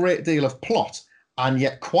a great deal of plot, and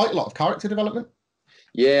yet quite a lot of character development.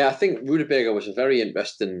 Yeah, I think Rudebaker was a very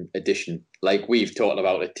interesting addition. Like, we've talked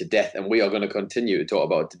about it to death, and we are going to continue to talk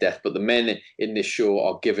about it to death. But the men in this show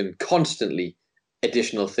are given constantly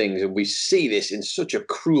additional things, and we see this in such a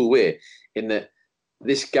cruel way, in that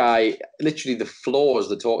this guy, literally the floors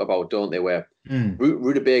they talk about, don't they, where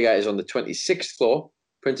Rudebaker is on the 26th floor,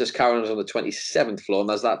 Princess Carolyn is on the 27th floor, and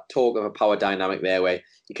there's that talk of a power dynamic there where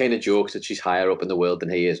he kind of jokes that she's higher up in the world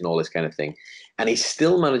than he is and all this kind of thing. And he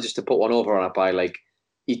still manages to put one over on her by, like,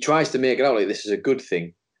 he tries to make it out like this is a good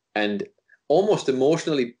thing, and almost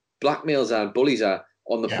emotionally blackmails her and bullies her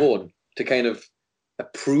on the phone to kind of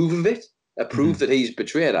approve of it, that he's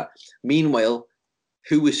betrayed her. Meanwhile,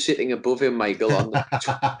 who was sitting above him, Michael, on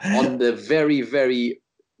the very, very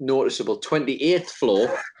noticeable 28th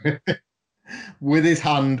floor, with his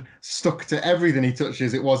hand stuck to everything he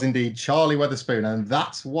touches, it was indeed Charlie Weatherspoon. And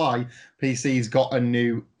that's why PC's got a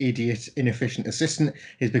new idiot, inefficient assistant,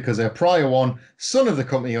 is because her prior one, son of the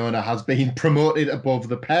company owner, has been promoted above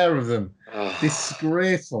the pair of them.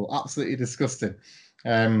 Disgraceful, absolutely disgusting.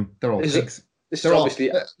 They're all pigs.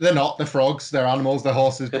 They're not, they're frogs, they're animals, they're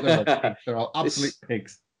horses, but they're all pigs. They're all absolute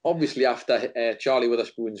pigs. Obviously, after Charlie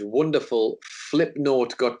Weatherspoon's wonderful flip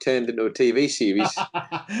note got turned into a TV series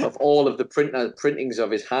of all of the printings of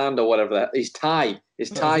his hand or whatever, his tie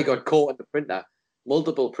got caught in the printer.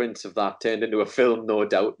 Multiple prints of that turned into a film, no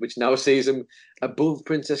doubt, which now sees him above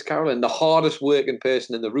Princess Carolyn, the hardest working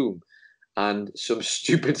person in the room, and some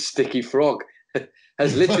stupid sticky frog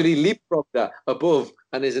has literally leapfrogged her above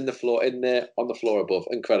and is on the floor above.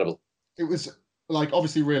 Incredible. It was, like,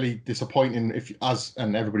 obviously really disappointing,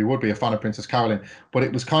 and everybody would be a fan of Princess Carolyn, but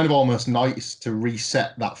it was kind of almost nice to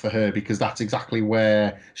reset that for her, because that's exactly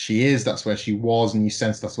where she is, that's where she was, and you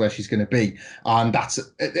sense that's where she's going to be. And that's,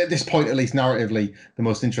 at this point, at least narratively, the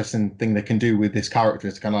most interesting thing they can do with this character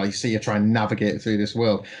is to kind of like see her try and navigate through this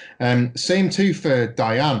world. Same too for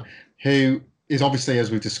Diane, who is obviously, as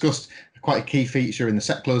we've discussed, quite a key feature in the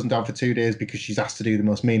set closing down for 2 days, because she's asked to do the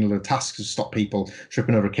most menial of tasks to stop people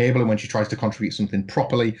tripping over a cable, and when she tries to contribute something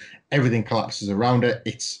properly, everything collapses around her.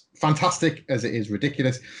 It's fantastic as it is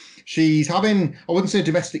ridiculous. She's having, I wouldn't say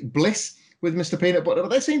domestic bliss with Mr. Peanut Butter, but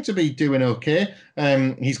they seem to be doing okay.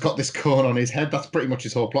 He's got this cone on his head. That's pretty much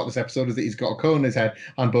his whole plot this episode, is that he's got a cone on his head,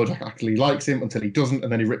 and Bojack actually likes him until he doesn't,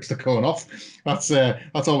 and then he rips the cone off. That's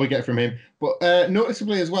all we get from him. But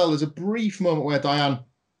noticeably as well, there's a brief moment where Diane,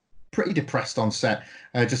 pretty depressed on set,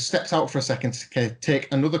 just steps out for a second to take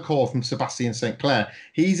another call from Sebastian St. Clair.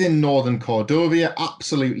 He's in northern Cordovia,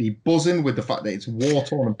 absolutely buzzing with the fact that it's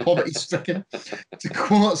war-torn and poverty-stricken. To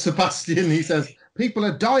quote Sebastian, he says, "People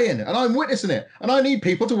are dying, and I'm witnessing it, and I need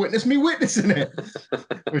people to witness me witnessing it."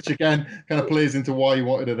 Which, again, kind of plays into why you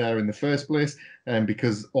wanted her there in the first place,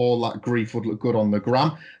 because all that grief would look good on the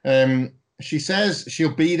gram. She says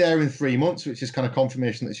she'll be there in 3 months, which is kind of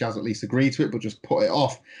confirmation that she has at least agreed to it, but just put it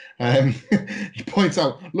off. He points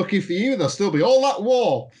out, lucky for you, there'll still be all that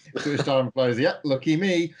war. To which Diane replies, yeah, lucky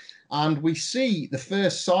me. And we see the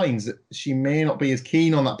first signs that she may not be as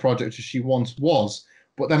keen on that project as she once was.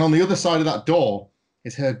 But then on the other side of that door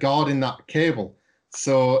is her guarding that cable.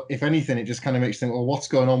 So if anything, it just kind of makes you think, well, what's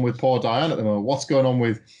going on with poor Diane at the moment? What's going on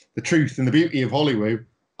with the truth and the beauty of Hollywood?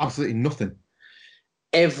 Absolutely nothing.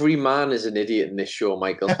 Every man is an idiot in this show,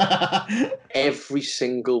 Michael. Every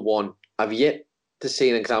single one. I've yet to see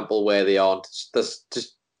an example where they aren't. There's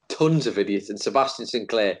just tons of idiots, and Sebastian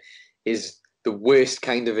Sinclair is the worst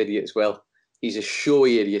kind of idiot as well. He's a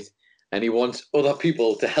showy idiot, and he wants other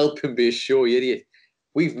people to help him be a showy idiot.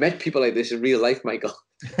 We've met people like this in real life, Michael.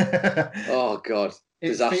 Oh, God.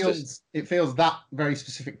 Disastrous. It feels that very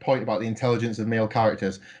specific point about the intelligence of male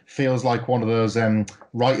characters feels like one of those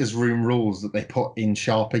writer's room rules that they put in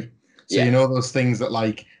Sharpie. So you know those things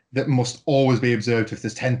that must always be observed. If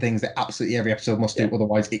there's 10 things that absolutely every episode must do,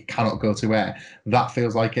 otherwise it cannot go to air. That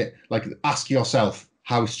feels like it. Like, ask yourself,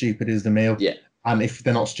 how stupid is the male? Yeah. And if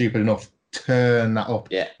they're not stupid enough, turn that up.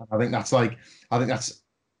 Yeah. I think that's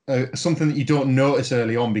something that you don't notice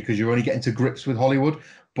early on because you're only getting to grips with Hollywood.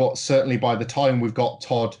 But certainly by the time we've got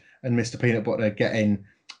Todd and Mr. Peanut Butter getting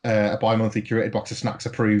a bi-monthly curated box of snacks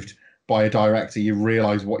approved by a director, you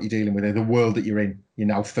realise what you're dealing with. The world that you're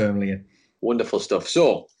now firmly in. Wonderful stuff.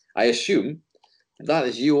 So I assume that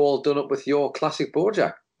is you all done up with your classic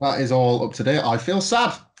BoJack. That is all up to date. I feel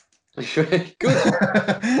sad.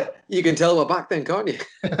 Good. You can tell we're back then, can't you?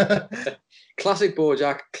 Classic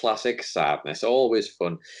BoJack, classic sadness. Always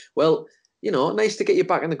fun. Well, nice to get you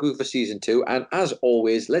back in the groove for season 2. And as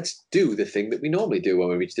always, let's do the thing that we normally do when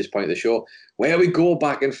we reach this point of the show, where we go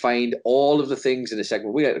back and find all of the things in the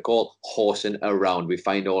segment we like to call horsing around. We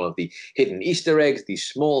find all of the hidden Easter eggs, these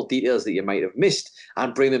small details that you might have missed,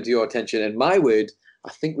 and bring them to your attention. And my word,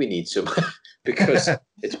 I think we need some because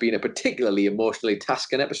it's been a particularly emotionally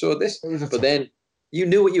tasking episode, this. But then you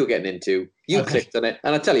knew what you were getting into. You clicked on it.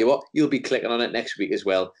 And I tell you what, you'll be clicking on it next week as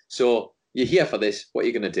well. So you're here for this. What are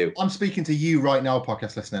you going to do? I'm speaking to you right now,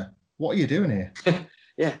 podcast listener. What are you doing here?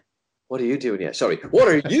 Yeah. What are you doing here? Sorry. What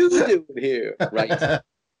are you doing here? Right.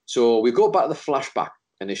 So we go back to the flashback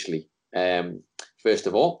initially. First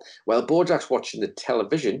of all, while BoJack's watching the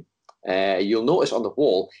television, you'll notice on the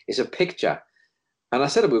wall is a picture. And I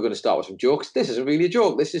said we were going to start with some jokes. This isn't really a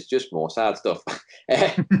joke. This is just more sad stuff.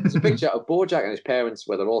 It's a picture of BoJack and his parents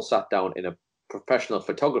where they're all sat down in a professional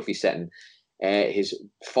photography setting. His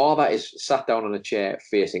father is sat down on a chair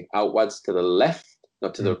facing outwards to the left,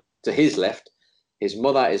 not to to his left. His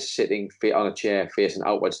mother is sitting on a chair facing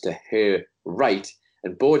outwards to her right,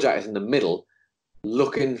 and BoJack is in the middle,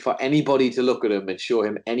 looking for anybody to look at him and show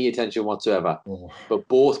him any attention whatsoever. Oh. But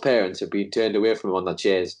both parents have been turned away from him on their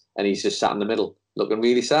chairs, and he's just sat in the middle, looking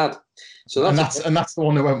really sad. So that's the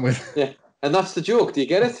one they went with. Yeah. And that's the joke. Do you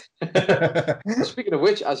get it? Speaking of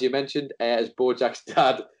which, as you mentioned, as BoJack's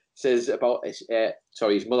dad says about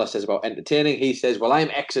his mother says about entertaining, he says, well, I'm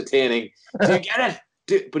exertaining. Do you get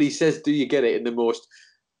it? But he says, do you get it in the most,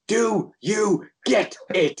 do you get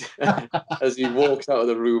it? As he walks out of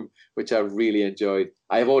the room, which I really enjoyed.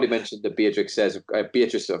 I have already mentioned that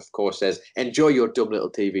Beatrice, of course, says, enjoy your dumb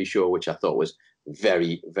little TV show, which I thought was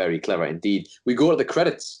very, very clever indeed. We go to the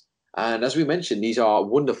credits. And as we mentioned, these are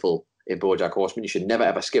wonderful in BoJack Horseman. You should never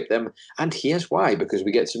ever skip them. And here's why, because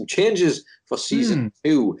we get some changes for season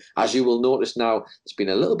 2. As you will notice now, there's been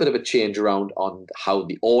a little bit of a change around on how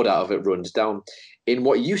the order of it runs down. In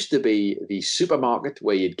what used to be the supermarket,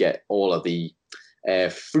 where you'd get all of the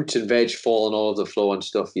fruits and veg falling all over the floor and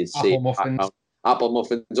stuff, you'd see apple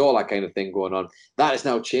muffins, all that kind of thing going on. That has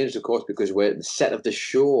now changed, of course, because we're at the set of the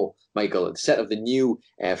show, Michael, at the set of the new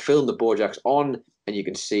film that BoJack's on, and you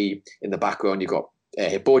can see in the background you've got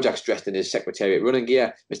BoJack's dressed in his Secretariat running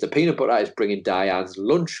gear. Mr. Peanut Butter is bringing Diane's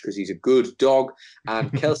lunch because he's a good dog.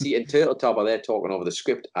 And Kelsey and Turtletop are there talking over the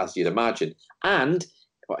script, as you'd imagine. And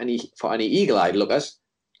for any eagle-eyed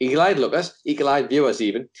viewers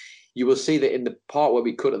even, you will see that in the part where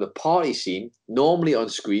we cut to the party scene, normally on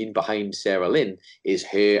screen behind Sarah Lynn is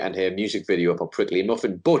her and her music video for Prickly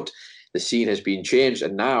Muffin. But the scene has been changed,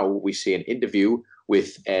 and now we see an interview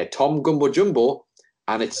with Tom Gumbo Jumbo.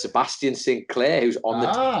 And it's Sebastian Sinclair who's on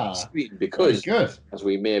the screen because, as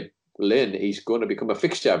we may learn, he's going to become a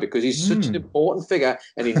fixture because he's such an important figure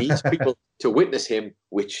and he needs people to witness him,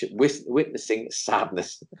 witnessing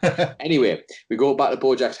sadness. Anyway, we go back to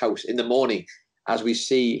BoJack's house in the morning as we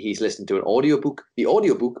see he's listening to an audiobook. The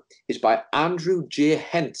audiobook is by Andrew J.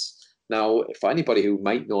 Hentz. Now, for anybody who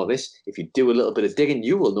might know this, if you do a little bit of digging,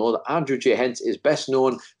 you will know that Andrew J. Hentz is best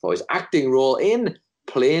known for his acting role in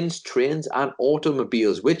Planes, Trains and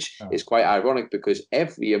Automobiles, which is quite ironic because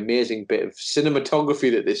every amazing bit of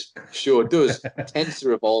cinematography that this show does tends to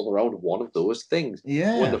revolve around one of those things.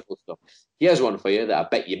 Yeah. Wonderful stuff. Here's one for you that I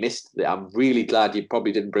bet you missed, that I'm really glad you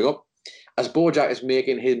probably didn't bring up. As BoJack is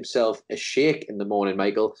making himself a shake in the morning,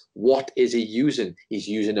 Michael, what is he using? He's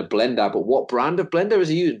using a blender, but what brand of blender is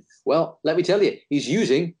he using? Well, let me tell you, he's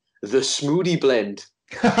using the Smoothie Blend.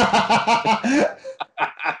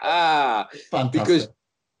 Fantastic. Because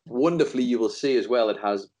Wonderfully, you will see as well, it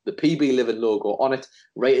has the PB Living logo on it.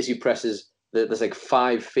 Right as he presses, there's like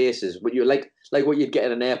 5 faces, but you're like what you'd get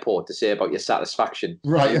at an airport to say about your satisfaction.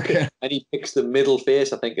 Right. And he picks the middle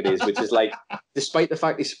face, I think it is, which is like, despite the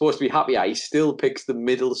fact he's supposed to be happy, he still picks the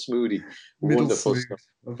middle smoothie. Wonderful stuff.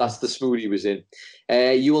 That's the smoothie he was in.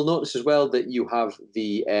 You will notice as well that you have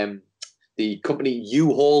the company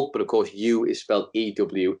U-Haul, but of course U is spelled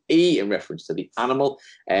E-W-E in reference to the animal.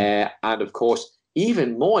 And of course,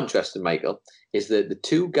 even more interesting, Michael, is that the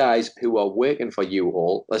 2 guys who are working for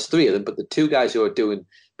U-Haul, there's 3 of them, but the 2 guys who are doing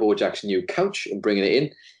Bojack's new couch and bringing it in,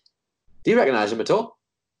 do you recognise them at all?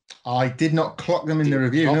 I did not clock them in the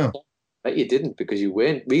review, no. Bet you didn't, because you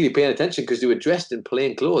weren't really paying attention because they were dressed in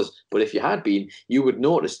plain clothes. But if you had been, you would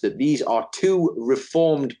notice that these are 2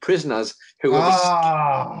 reformed prisoners who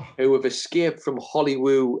have escaped from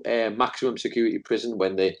Hollywood maximum security prison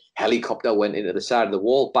when the helicopter went into the side of the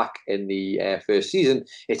wall back in the first season.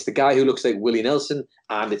 It's the guy who looks like Willie Nelson,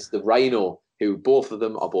 and it's the Rhino, who both of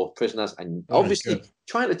them are both prisoners and obviously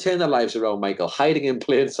trying to turn their lives around, Michael, hiding in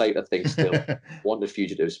plain sight, I think, still. Wanted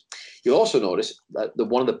fugitives. You'll also notice that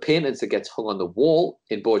one of the paintings that gets hung on the wall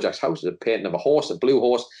in Bojack's house is a painting of a horse, a blue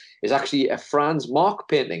horse, is actually a Franz Marc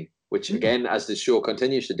painting, which, again, as the show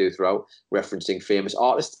continues to do throughout, referencing famous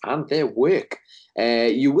artists and their work.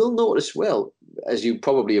 You will notice, well, as you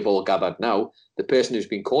probably have all gathered now, the person who's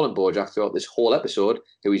been calling Bojack throughout this whole episode,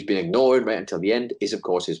 who he's been ignoring right until the end, is, of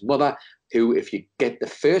course, his mother, who, if you get the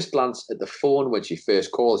first glance at the phone when she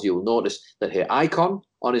first calls, you'll notice that her icon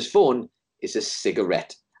on his phone is a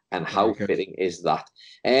cigarette. And how fitting is that?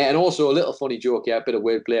 And also a little funny joke here, a bit of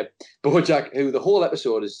wordplay. Bojack, who the whole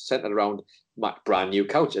episode is centered around my brand new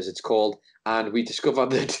couch, as it's called, and we discovered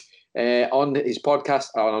that on his podcast,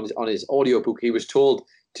 on his audiobook, he was told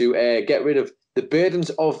to get rid of the burdens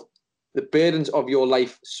of your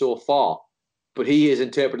life so far. But he has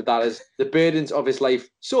interpreted that as the burdens of his life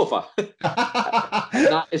so far. And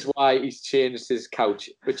that is why he's changed his couch,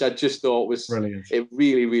 which I just thought was brilliant. It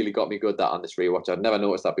really, really got me good, that on this rewatch. I'd never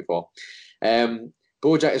noticed that before.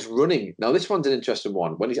 Bojack is running. Now, this one's an interesting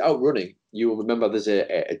one. When he's out running, you'll remember there's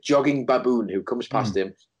a jogging baboon who comes past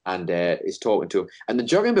him and is talking to him. And the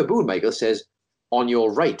jogging baboon, Michael, says, "On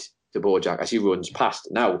your right," to Bojack as he runs past.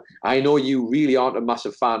 Now, I know you really aren't a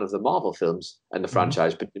massive fan of the Marvel films and the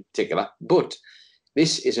franchise in particular, but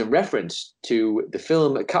this is in reference to the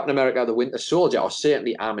film Captain America the Winter Soldier, or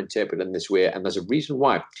certainly I'm interpreting it this way, and there's a reason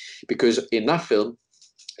why. Because in that film,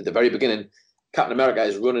 at the very beginning, Captain America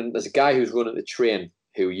is running, there's a guy who's running the train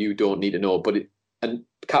who you don't need to know, and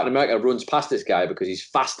Captain America runs past this guy because he's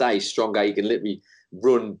faster, he's stronger, he can literally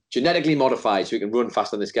run, genetically modified, so he can run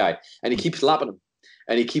faster than this guy. And he keeps lapping him.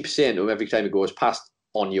 And he keeps saying to him every time he goes past,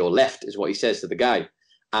 "On your left," is what he says to the guy.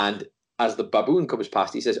 And as the baboon comes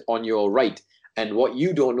past, he says, "On your right." And what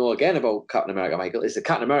you don't know again about Captain America, Michael, is that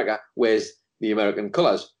Captain America wears the American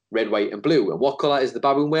colours, red, white, and blue. And what colour is the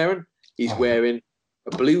baboon wearing? He's wearing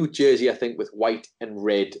a blue jersey, I think, with white and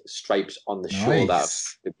red stripes on the shoulder.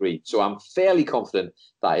 Degree. So I'm fairly confident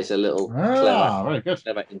that is a little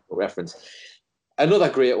clever info reference. Another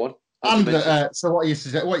great one. And so what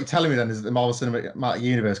you're telling me then is that the Marvel Cinematic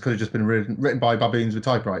Universe could have just been written by baboons with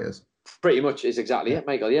typewriters? Pretty much is exactly it,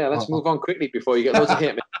 Michael. Yeah, let's move on quickly before you get loads of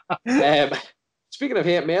hate mail. Speaking of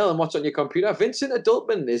hate mail and what's on your computer, Vincent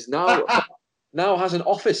Adultman is now has an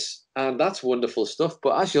office, and that's wonderful stuff.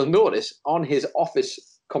 But as you'll notice, on his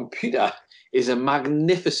office computer is a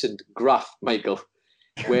magnificent graph, Michael,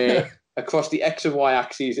 where across the X and Y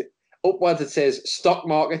axes, upwards it says stock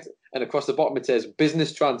market, and across the bottom it says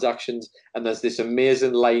business transactions, and there's this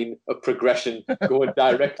amazing line of progression going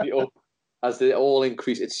directly up as they all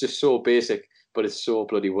increase. It's just so basic, but it's so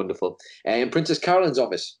bloody wonderful. In Princess Carolyn's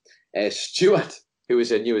office, Stuart, who is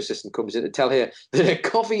her new assistant, comes in to tell her that her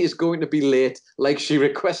coffee is going to be late, like she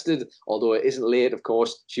requested, although it isn't late, of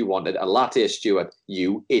course. She wanted a latte, Stuart,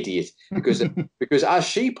 you idiot. Because as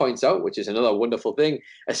she points out, which is another wonderful thing,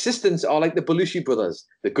 assistants are like the Belushi brothers.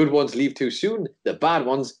 The good ones leave too soon, the bad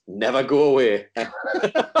ones never go away.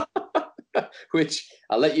 Which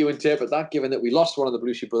I'll let you interpret that, given that we lost one of the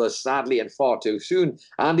Belushi brothers sadly and far too soon,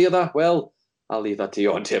 and the other, well, I'll leave that to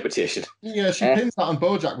your interpretation. Yeah, she pins that on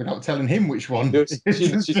Bojack without telling him which one.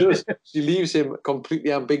 She does. She leaves him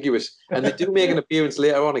completely ambiguous. And they do make an appearance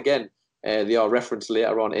later on again. They are referenced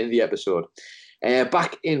later on in the episode.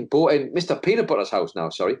 Back in Mr. Peanut Butter's house now,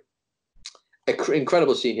 sorry.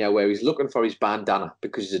 Incredible scene here where he's looking for his bandana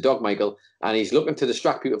because he's a dog, Michael, and he's looking to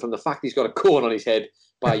distract people from the fact he's got a cone on his head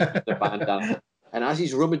by the bandana. And as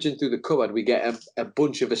he's rummaging through the cupboard, we get a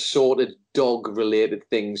bunch of assorted dog-related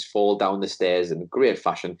things fall down the stairs in great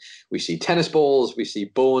fashion. We see tennis balls, we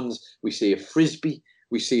see bones, we see a frisbee,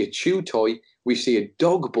 we see a chew toy, we see a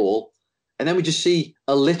dog bowl, and then we just see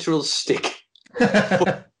a literal stick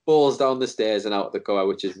falls down the stairs and out the car,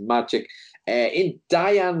 which is magic. In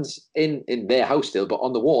Diane's, in their house still, but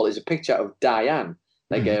on the wall is a picture of Diane,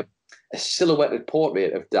 like a silhouetted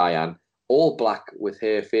portrait of Diane, all black with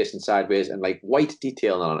hair facing sideways and like white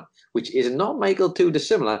detailing on it, which is not, Michael, too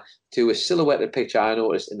dissimilar to a silhouetted picture I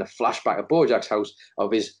noticed in the flashback of Bojack's house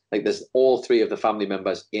of his, like there's all three of the family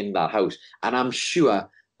members in that house. And I'm sure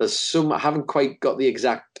there's some, I haven't quite got the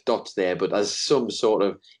exact dots there, but there's some sort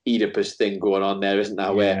of Oedipus thing going on there, isn't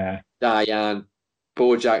there? Where Diane,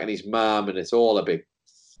 Bojack and his mum, and it's all a bit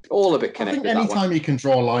connected. I think anytime you can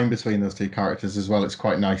draw a line between those two characters as well, it's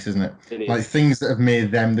quite nice, isn't it? It is. Like things that have made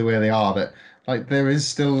them the way they are, that like there is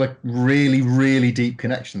still a really, really deep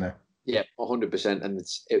connection there. Yeah, 100%. And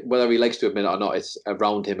whether he likes to admit it or not, it's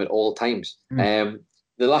around him at all times. The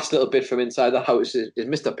last little bit from inside the house is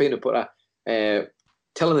Mr. Peanut Butter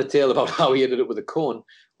telling the tale about how he ended up with a cone,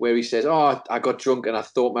 where he says, "Oh, I got drunk and I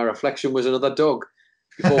thought my reflection was another dog,"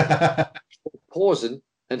 before pausing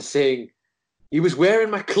and saying, "He was wearing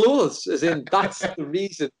my clothes," as in that's the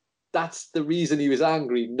reason. That's the reason he was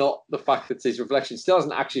angry, not the fact that his reflection still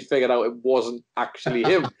hasn't actually figured out it wasn't actually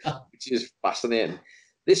him, which is fascinating.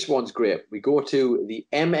 This one's great. We go to the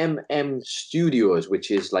MMM Studios,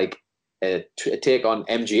 which is like a take on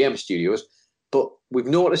MGM Studios, but we've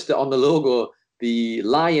noticed that on the logo, the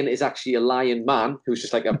lion is actually a lion man, who's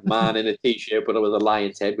just like a man in a t-shirt, but with a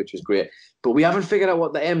lion's head, which was great. But we haven't figured out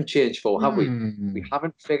what the M changed for, have we? We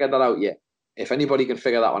haven't figured that out yet. If anybody can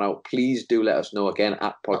figure that one out, please do let us know again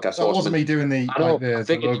at Podcast Horseman. That wasn't me doing the logo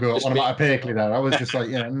onomatopoeically there. I was just like,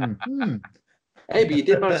 Hey, but you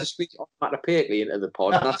did manage to squeeze onomatopoeically into the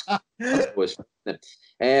pod. That's always fun.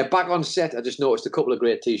 Back on set, I just noticed a couple of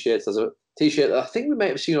great T-shirts. There's a T-shirt that I think we might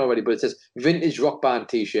have seen already, but it says Vintage Rock Band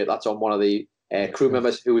T-shirt. That's on one of the crew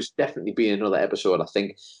members, who has definitely been in another episode, I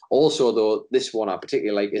think. Also, though, this one I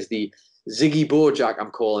particularly like is the Ziggy Bojack,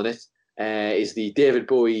 I'm calling it, is the David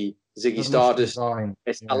Bowie Ziggy Stardust.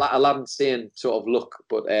 It's Aladdin Sane sort of look,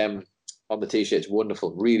 but on the T-shirt, it's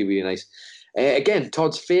wonderful. Really, really nice. Again,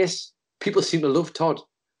 Todd's face. People seem to love Todd.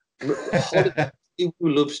 Who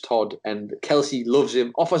loves Todd, and Kelsey loves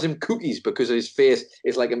him, offers him cookies because his face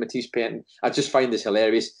is like a Matisse painting. I just find this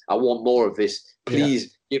hilarious. I want more of this.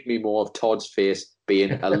 Please give me more of Todd's face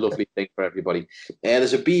being a lovely thing for everybody.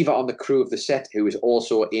 There's a beaver on the crew of the set who is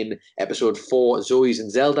also in episode 4, Zoe's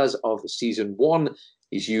and Zelda's of season 1.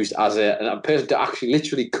 He's used as a person to actually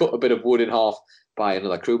literally cut a bit of wood in half by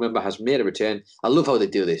another crew member, has made a return. I love how they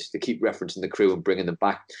do this. They keep referencing the crew and bringing them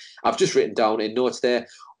back. I've just written down in notes there,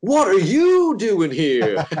 "What are you doing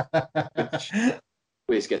here?" Which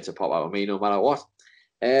always gets a pop out of me no matter what.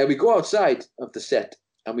 We go outside of the set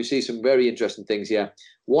and we see some very interesting things here.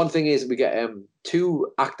 One thing is we get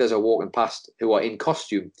 2 actors are walking past who are in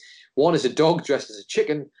costume. One is a dog dressed as a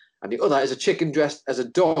chicken, and the other is a chicken dressed as a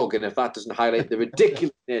dog. And if that doesn't highlight the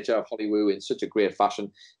ridiculous nature of Hollywood in such a great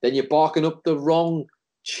fashion, then you're barking up the wrong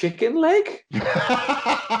chicken leg?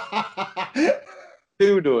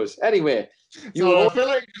 Who knows? Anyway. I feel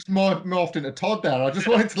like you just morphed into Todd there. I just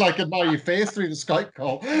wanted to admire your face through the Skype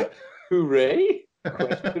call. Hooray?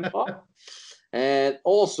 Question mark. And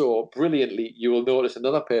also, brilliantly, you will notice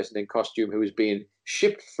another person in costume who is being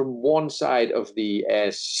shipped from one side of the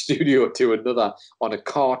studio to another on a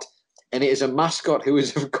cart. And it is a mascot who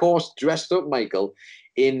is, of course, dressed up, Michael,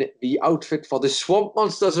 in the outfit for the Swamp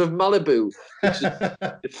Monsters of Malibu, which is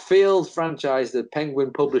the failed franchise that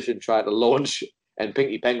Penguin Publishing tried to launch and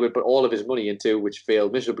Pinky Penguin put all of his money into, which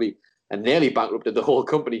failed miserably and nearly bankrupted the whole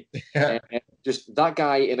company. Just that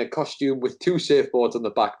guy in a costume with 2 surfboards on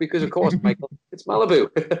the back, because, of course, Michael, it's Malibu.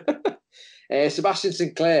 Sebastian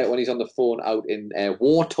Sinclair, when he's on the phone out in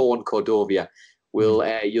war-torn Cordovia,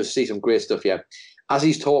 you'll see some great stuff here. As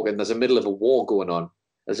he's talking, there's a middle of a war going on.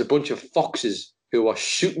 There's a bunch of foxes who are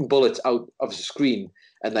shooting bullets out of the screen,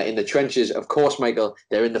 and they're in the trenches. Of course, Michael,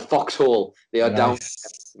 they're in the foxhole. They are down.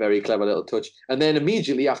 Very clever little touch. And then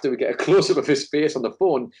immediately after we get a close-up of his face on the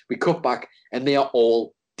phone, we cut back, and they are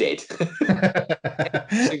all dead.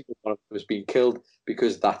 Every single one of them has been killed,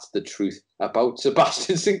 because that's the truth about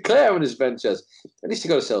Sebastian Sinclair and his ventures. At least he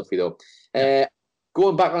got a selfie, though.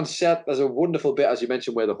 Going back on set, there's a wonderful bit, as you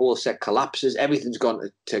mentioned, where the whole set collapses. Everything's gone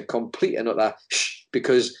to complete and utter shh,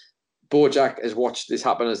 because Bojack has watched this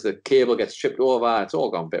happen as the cable gets tripped over. It's all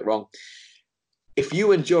gone a bit wrong. If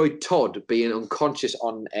you enjoyed Todd being unconscious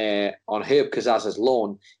on Herb Kazaz's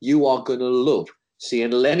lawn, you are going to love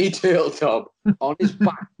seeing Lenny Turtletop on his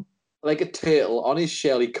back like a turtle on his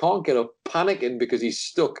shell. He can't get up, panicking because he's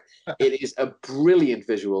stuck. It is a brilliant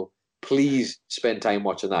visual. Please spend time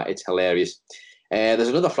watching that. It's hilarious. There's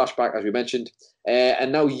another flashback, as we mentioned.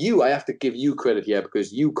 And now I have to give you credit here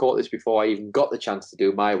because you caught this before I even got the chance to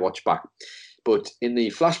do my watch back. But in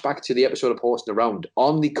the flashback to the episode of Horsing Around,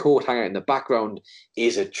 on the coat hanger in the background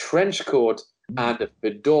is a trench coat and a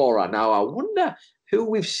fedora. Now, I wonder who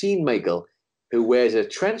we've seen, Michael, who wears a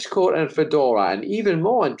trench coat and a fedora. And even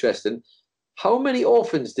more interesting, how many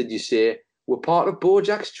orphans did you say were part of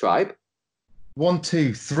Bojack's tribe? 1,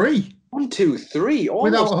 2, 3. 1, 2, 3.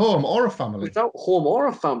 Without a home or a family. Without home or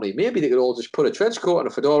a family. Maybe they could all just put a trench coat and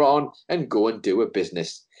a fedora on and go and do a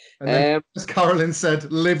business. And then, as Carolyn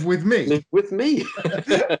said, live with me. Live with me.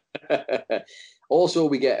 Also,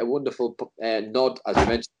 we get a wonderful nod, as we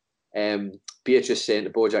mentioned. Beatrice saying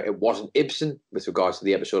to Bojack it wasn't Ibsen with regards to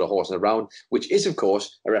the episode of Horsing Around, which is, of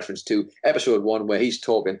course, a reference to episode 1 where he's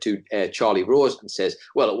talking to Charlie Rose and says,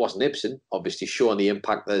 well, it wasn't Ibsen, obviously showing the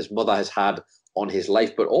impact that his mother has had on his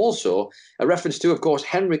life, but also a reference to, of course,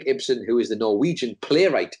 Henrik Ibsen, who is the Norwegian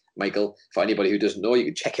playwright, Michael. For anybody who doesn't know, you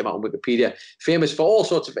can check him out on Wikipedia. Famous for all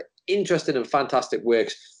sorts of interesting and fantastic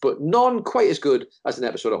works, but none quite as good as an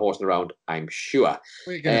episode of Horsing Around, I'm sure.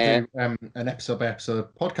 We're going to do an episode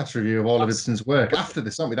podcast review of all of Ibsen's work after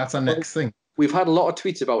this, aren't we? That's our next thing. We've had a lot of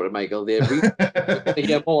tweets about it, Michael. They're really want to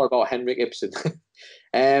hear more about Henrik Ibsen.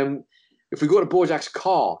 If we go to Bojack's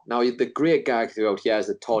car, now the great gag throughout here is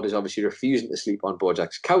that Todd is obviously refusing to sleep on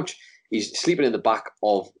Bojack's couch. He's sleeping in the back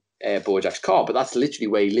of Bojack's car, but that's literally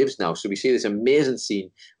where he lives now. So we see this amazing scene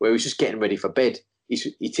where he's just getting ready for bed.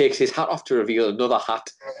 He takes his hat off to reveal another hat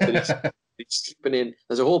that he's sleeping in.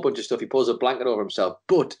 There's a whole bunch of stuff. He pulls a blanket over himself,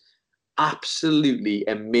 but absolutely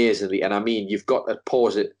amazingly, and I mean, you've got to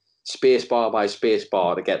pause it space bar by space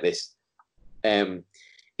bar to get this.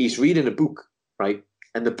 He's reading a book, right?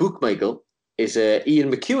 And the book, Michael, is an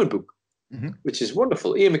Ian McEwan book, which is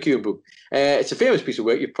wonderful. Ian McEwan book. It's a famous piece of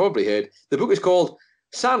work. You've probably heard. The book is called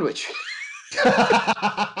Sandwich.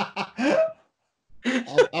 I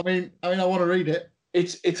want to read it.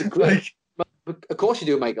 It's a great. Of course you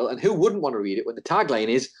do, Michael. And who wouldn't want to read it when the tagline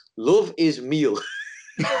is "Love is meal."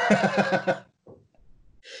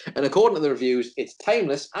 And according to the reviews, it's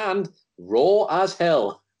timeless and raw as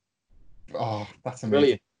hell. Oh, that's amazing.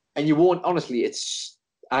 Brilliant. And you won't, honestly,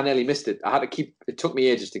 I nearly missed it. It took me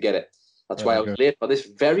ages to get it. That's why I was late for this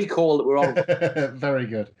very call that we're on. Very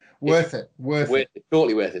good. Worth it.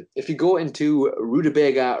 Totally worth it. If you go into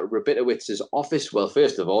Rutabaga Rabitowitz's office, well,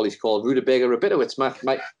 first of all, he's called Rutabaga Rabitowitz.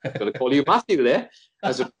 Mike, I'm going to call you Matthew there,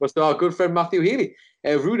 as opposed to our good friend Matthew Healy.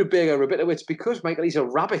 Rutabaga Rabitowitz, because, Michael, he's a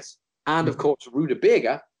rabbit. And, of course,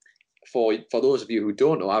 Rutabaga, for those of you who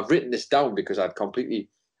don't know, I've written this down because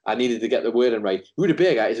I needed to get the wording right.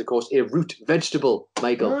 Rutabaga is, of course, a root vegetable,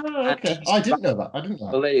 Michael. Oh, okay. I didn't know that.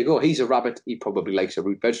 Well, there you go. He's a rabbit. He probably likes a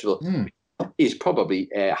root vegetable. He's probably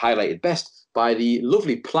highlighted best by the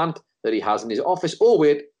lovely plant that he has in his office. Oh,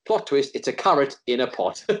 wait, plot twist, it's a carrot in a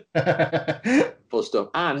pot. Full stop.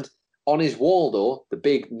 And on his wall, though, the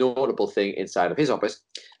big notable thing inside of his office,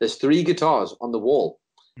 there's 3 guitars on the wall.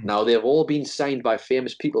 Now, they've all been signed by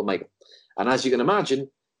famous people, Michael. And as you can imagine,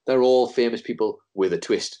 they're all famous people with a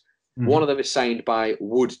twist. One of them is signed by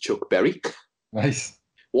Woodchuck Berry. Nice.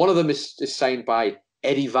 One of them is signed by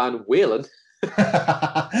Eddie Van Whalen.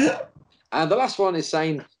 And the last one is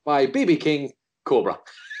signed by B.B. King Cobra.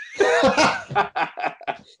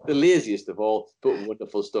 The laziest of all, but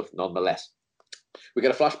wonderful stuff nonetheless. We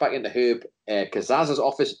get a flashback into Herb Kazaz's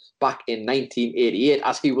office back in 1988,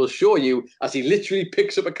 as he will show you, as he literally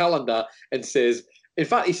picks up a calendar and says, in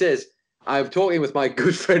fact, he says, I'm talking with my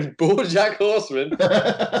good friend Bojack Horseman.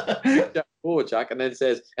 Bojack, and then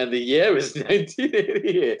says, and the year is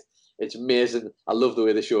 1988. It's amazing. I love the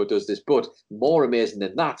way the show does this. But more amazing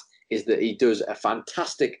than that is that he does a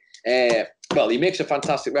fantastic, he makes a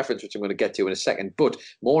fantastic reference, which I'm going to get to in a second. But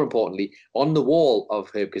more importantly, on the wall of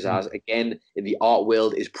Herb Kazaz, again, in the art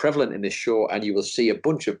world, is prevalent in this show. And you will see a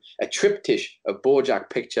triptych of Bojack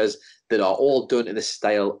pictures that are all done in the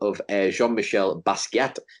style of Jean-Michel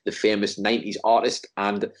Basquiat, the famous 90s artist.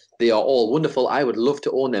 And they are all wonderful. I would love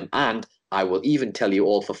to own them. And I will even tell you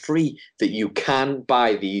all for free that you can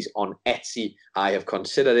buy these on Etsy. I have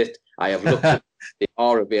considered it. I have looked at they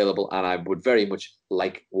are available, and I would very much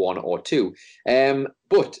like 1 or 2.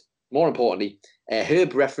 But more importantly,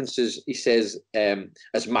 Herb references, he says,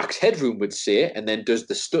 as Max Headroom would say, and then does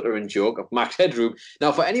the stuttering joke of Max Headroom.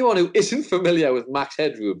 Now, for anyone who isn't familiar with Max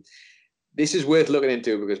Headroom, this is worth looking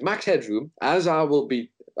into, because Max Headroom, as I will be,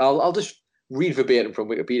 I'll just read verbatim from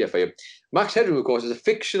Wikipedia for you. Max Headroom, of course, is a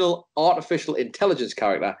fictional artificial intelligence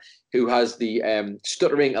character who has the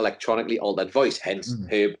stuttering electronically altered voice, hence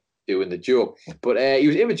Herb doing the joke. But he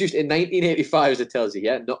was introduced in 1985, as it tells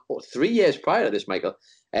you, 3 years prior to this, Michael.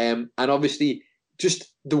 And obviously,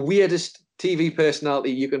 just the weirdest TV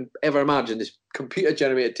personality you can ever imagine. This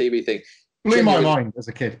computer-generated TV thing. Blew my mind as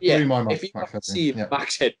a kid. Yeah, Blew my mind. if you haven't seen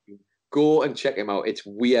Max Headroom, go and check him out. It's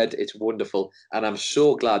weird, it's wonderful, and I'm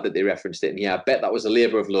so glad that they referenced it. And yeah, I bet that was a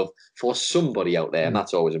labour of love for somebody out there, and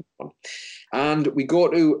that's always important. And we go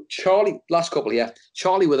to Charlie, last couple here.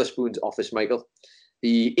 Charlie Witherspoon's office, Michael,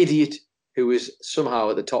 the idiot who is somehow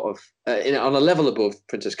at the top of, on a level above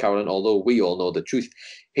Princess Carolyn, although we all know the truth.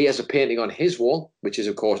 He has a painting on his wall, which is,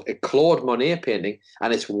 of course, a Claude Monet painting,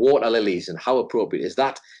 and it's water lilies. And how appropriate is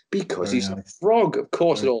that? Because he's a frog. Of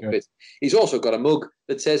course, it all fits. He's also got a mug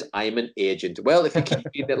that says, "I'm an agent." Well, if you keep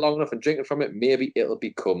reading it long enough and drinking from it, maybe it'll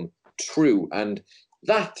become true. And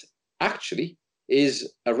that actually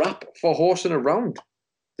is a wrap for Horsing Around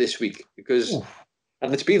this week, because... Oof.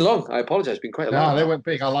 And it's been long. I apologise. It's been quite a long. No, they went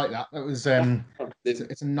big. I like that. It was.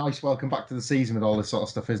 It's a nice welcome back to the season with all this sort of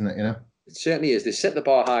stuff, isn't it? You know. It certainly is. They set the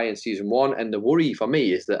bar high in season 1, and the worry for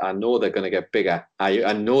me is that I know they're going to get bigger.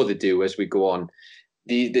 I know they do as we go on.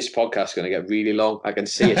 This podcast is going to get really long. I can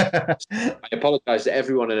see it. I apologise to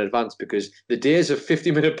everyone in advance, because the days of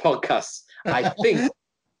 50-minute podcasts, I think,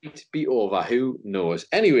 might be over. Who knows?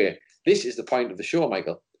 Anyway, this is the point of the show,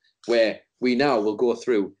 Michael, where we now will go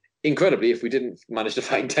through. Incredibly, if we didn't manage to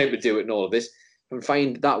find time to do it in all of this, and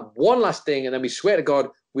find that one last thing, and then we swear to God,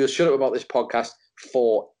 we'll shut up about this podcast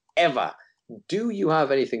forever. Do you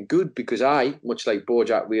have anything good? Because I, much like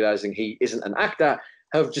Bojack realising he isn't an actor,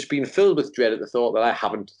 have just been filled with dread at the thought that I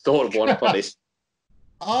haven't thought of one for this.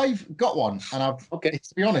 I've got one, and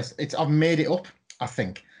to be honest, I've made it up, I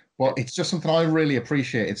think. But it's just something I really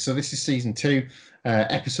appreciated. So this is season 2,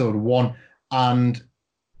 episode 1, and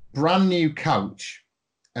brand new couch.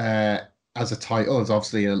 As a title, there's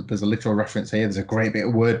obviously there's a literal reference here. There's a great bit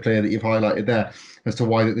of wordplay that you've highlighted there as to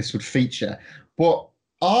why that this would feature. But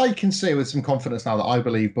I can say with some confidence now that I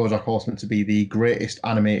believe BoJack Horseman to be the greatest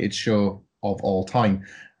animated show of all time.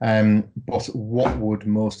 But what would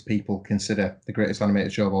most people consider the greatest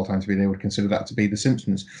animated show of all time to be? They would consider that to be The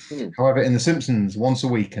Simpsons. However, in The Simpsons, once a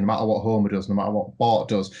week, and no matter what Homer does, no matter what Bart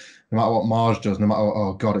does, no matter what Marge does, no matter what,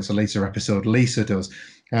 oh God, it's a Lisa episode, Lisa does,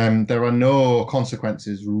 there are no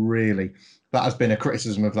consequences, really. That has been a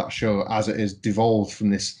criticism of that show as it has devolved from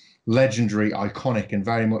this legendary, iconic, and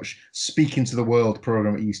very much speaking to the world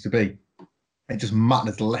program it used to be. It just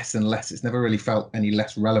matters less and less. It's never really felt any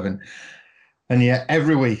less relevant. And yet,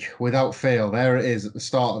 every week, without fail, there it is at the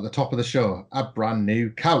start, at the top of the show, a brand new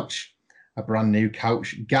couch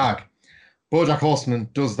gag. BoJack Horseman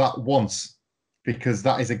does that once, because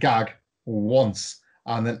that is a gag once.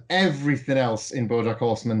 And then everything else in BoJack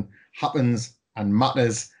Horseman happens and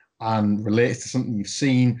matters and relates to something you've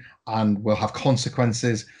seen and will have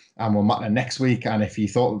consequences and will matter next week. And if you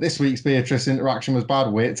thought that this week's Beatrice interaction was bad,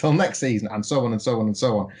 wait till next season, and so on and so on and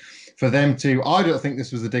so on. For them to, I don't think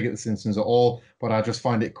this was a dig at The Simpsons at all, but I just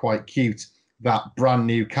find it quite cute that brand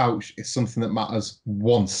new couch is something that matters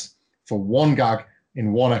once, for one gag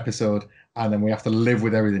in one episode, and then we have to live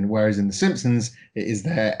with everything. Whereas in The Simpsons, it is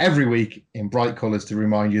there every week in bright colours to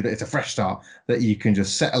remind you that it's a fresh start, that you can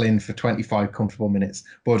just settle in for 25 comfortable minutes.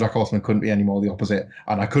 BoJack Horseman couldn't be any more the opposite,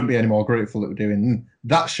 and I couldn't be any more grateful that we're doing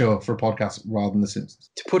that show for a podcast rather than The Simpsons.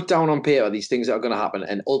 To put down on paper these things that are going to happen,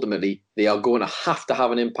 and ultimately they are going to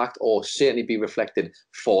have an impact, or certainly be reflected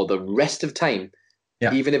for the rest of time,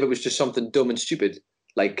 even if it was just something dumb and stupid,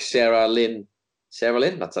 like Sarah Lynn,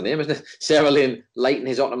 that's her name, isn't it? Sarah Lynn lighting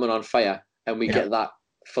his ottoman on fire, and we get that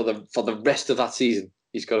for the rest of that season.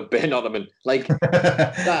 He's got a burn ottoman. Like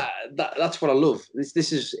that's what I love.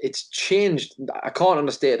 It's changed. I can't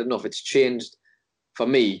understate it enough. It's changed for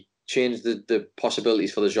me. Changed the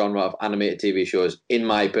possibilities for the genre of animated TV shows, in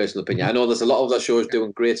my personal opinion. I know there's a lot of other shows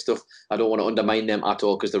doing great stuff. I don't want to undermine them at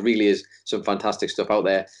all, because there really is some fantastic stuff out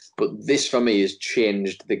there. But this for me has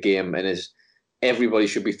changed the game, and everybody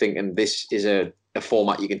should be thinking this is a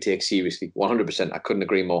format you can take seriously. 100%. I couldn't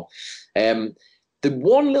agree more. The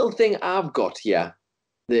one little thing I've got here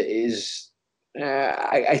that is,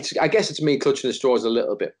 I guess it's me clutching the straws a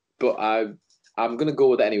little bit, but I'm going to go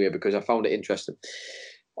with it anyway because I found it interesting.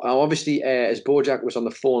 Obviously, as Bojack was on the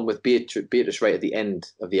phone with Beatrice right at the end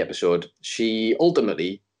of the episode, she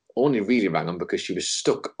ultimately only really rang him because she was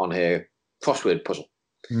stuck on her crossword puzzle.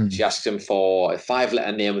 She asks him for a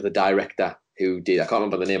 5-letter name of the director who did, I can't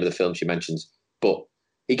remember the name of the film she mentions, but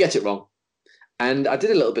he gets it wrong. And I did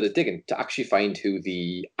a little bit of digging to actually find who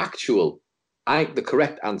the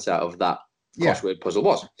correct answer of that crossword puzzle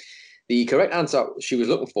was. The correct answer she was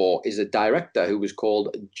looking for is a director who was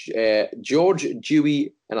called George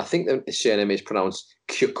Dewey, and I think the surname is pronounced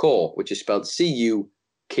Cukor, which is spelled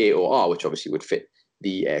Cukor, which obviously would fit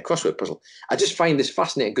crossword puzzle. I just find this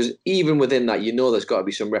fascinating because even within that, there's got to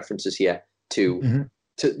be some references here to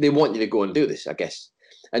they want you to go and do this, I guess.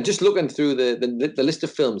 And just looking through the list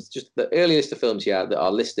of films, just the early list of films here that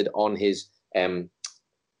are listed on his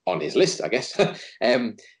list, I guess.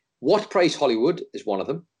 What Price Hollywood is one of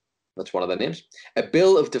them. That's one of their names. A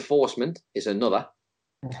Bill of Divorcement is another.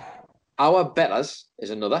 Our Betters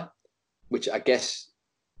is another, which I guess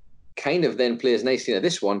kind of then plays nicely into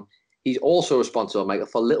this one. He's also responsible, Michael,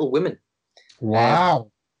 for Little Women.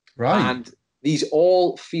 Wow. Right. And these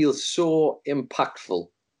all feel so impactful.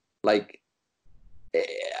 Like,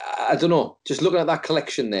 I don't know, just looking at that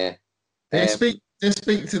collection there. They speak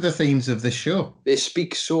to the themes of this show. They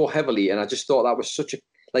speak so heavily, and I just thought that was such a...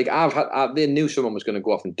 Like, they knew someone was going to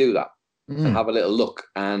go off and do that and have a little look,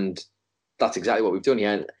 and that's exactly what we've done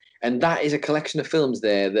here. And that is a collection of films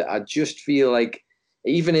there that I just feel like,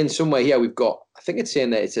 even in some way here, we've got, I think it's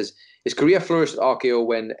saying that it says, his career flourished at RKO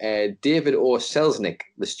when David O. Selznick,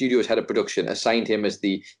 the studio's head of production, assigned him as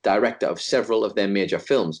the director of several of their major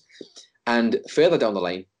films. And further down the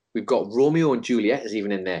line, we've got Romeo and Juliet is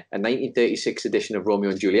even in there, a 1936 edition of Romeo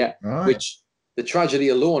and Juliet, which the tragedy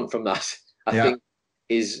alone from that, I think,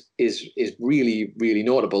 is really, really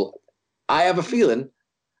notable. I have a feeling,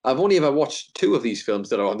 I've only ever watched 2 of these films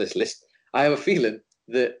that are on this list. I have a feeling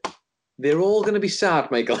that they're all going to be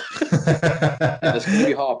sad, Michael. There's going to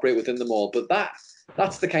be heartbreak within them all. But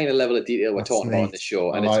that's the kind of level of detail we're talking about on this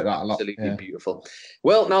show. And it's absolutely beautiful.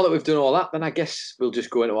 Well, now that we've done all that, then I guess we'll just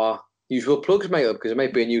go into our usual plugs, Michael, because it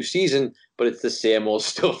might be a new season, but it's the same old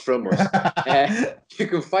stuff from us. You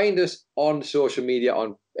can find us on social media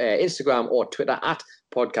on Instagram or Twitter at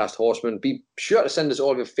Podcast Horseman. Be sure to send us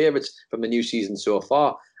all of your favourites from the new season so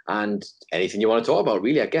far, and anything you want to talk about,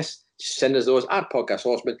 really, I guess. Just send us those at Podcast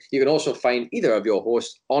Horseman. You can also find either of your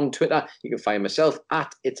hosts on Twitter. You can find myself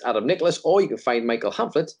at It's Adam Nicholas, or you can find Michael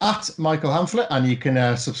Hamflett at Michael Hamflett, and you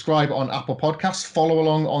can subscribe on Apple Podcasts, follow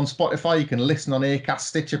along on Spotify. You can listen on Acast,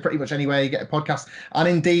 Stitcher, pretty much anywhere you get a podcast. And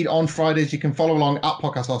indeed, on Fridays, you can follow along at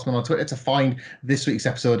Podcast Horseman on Twitter to find this week's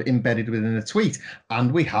episode embedded within a tweet.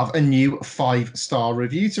 And we have a new 5-star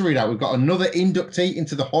review to read out. We've got another inductee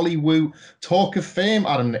into the Hollywood Talk of Fame,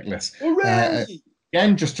 Adam Nicholas. Hooray!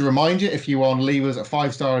 Again, just to remind you, if you want to leave us a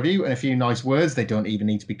 5-star review and a few nice words, they don't even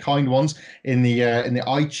need to be kind ones, in the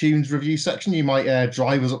iTunes review section, you might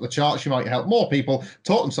drive us up the charts. You might help more people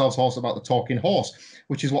talk themselves hoarse about the talking horse,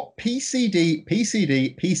 which is what PCD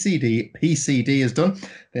has done.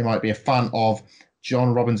 They might be a fan of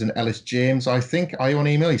John Robbins and Ellis James, I think. Are you on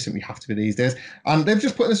email? You simply have to be these days. And they've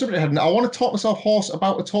just put in the subject heading, I want to talk myself hoarse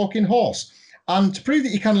about a talking horse. And to prove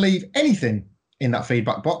that you can leave anything in that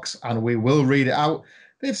feedback box, and we will read it out,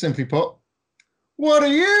 they've simply put, what are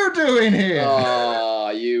you doing here? Oh,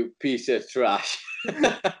 you piece of trash.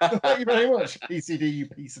 Thank you very much, PCD, you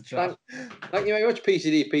piece of trash. Thank you very much,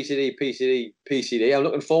 PCD. I'm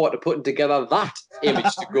looking forward to putting together that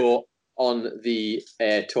image to go on the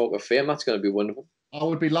Talk of Fame. That's going to be wonderful. I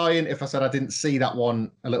would be lying if I said I didn't see that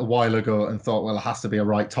one a little while ago and thought, well, it has to be a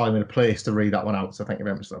right time and a place to read that one out. So thank you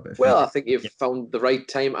very much for that. Well, I think you've found the right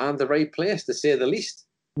time and the right place, to say the least.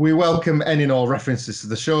 We welcome any and all references to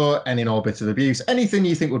the show, any and all bits of abuse, anything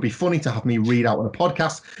you think would be funny to have me read out on a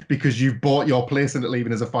podcast because you've bought your place in it,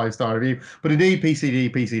 leaving us a 5-star review. But indeed,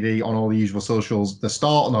 PCD on all the usual socials. The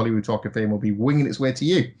start on the Hollywood Talk of Fame will be winging its way to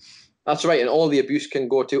you. That's right, and all the abuse can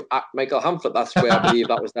go to at Michael Hamflett. That's where I believe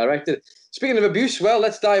that was directed. Speaking of abuse, well,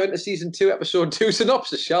 let's dive into Season 2, Episode 2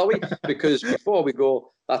 synopsis, shall we? Because before we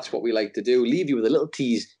go, that's what we like to do, leave you with a little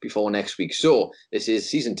tease before next week. So, this is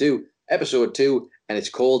Season 2, Episode 2, and it's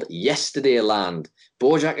called Yesterdayland.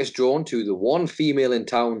 Bojack is drawn to the one female in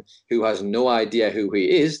town who has no idea who he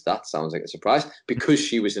is. That sounds like a surprise, because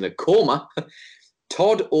she was in a coma.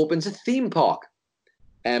 Todd opens a theme park.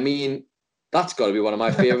 I mean, that's got to be one of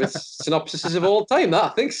my favourite synopsises of all time, that, I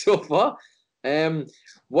think, so far.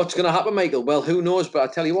 What's going to happen, Michael? Well, who knows? But I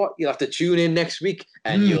tell you what, you'll have to tune in next week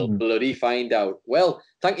and you'll bloody find out. Well,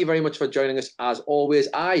 thank you very much for joining us. As always,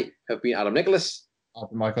 I have been Adam Nicholas. I've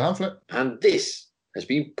been Michael Hamflett. And this has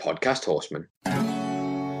been Podcast Horseman.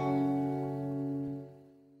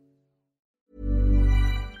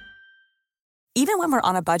 Even when we're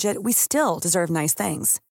on a budget, we still deserve nice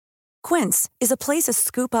things. Quince is a place to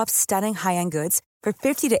scoop up stunning high-end goods for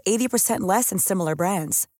 50 to 80% less than similar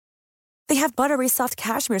brands. They have buttery soft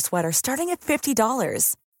cashmere sweaters starting at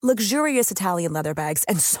 $50, luxurious Italian leather bags,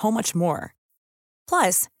 and so much more.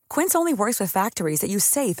 Plus, Quince only works with factories that use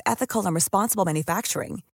safe, ethical, and responsible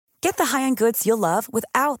manufacturing. Get the high-end goods you'll love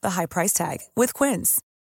without the high price tag with Quince.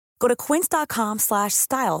 Go to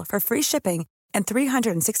quince.com/style for free shipping and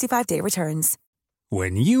 365-day returns.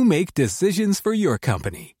 When you make decisions for your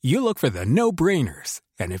company, you look for the no-brainers.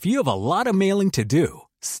 And if you have a lot of mailing to do,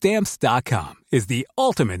 Stamps.com is the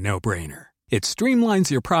ultimate no-brainer. It streamlines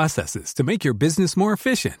your processes to make your business more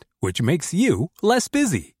efficient, which makes you less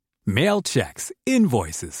busy. Mail checks,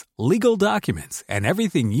 invoices, legal documents, and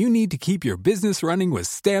everything you need to keep your business running with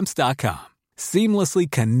Stamps.com. Seamlessly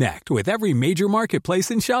connect with every major marketplace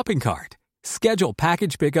and shopping cart. Schedule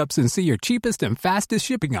package pickups and see your cheapest and fastest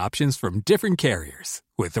shipping options from different carriers,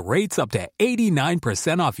 with rates up to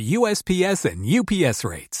 89% off USPS and UPS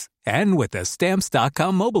rates. And with the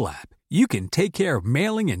Stamps.com mobile app, you can take care of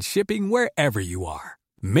mailing and shipping wherever you are.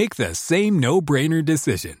 Make the same no-brainer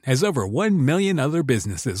decision as over 1 million other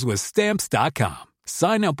businesses with Stamps.com.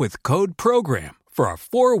 Sign up with code PROGRAM for a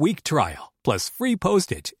 4-week trial, plus free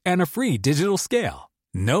postage and a free digital scale.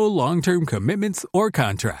 No long-term commitments or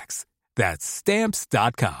contracts. That's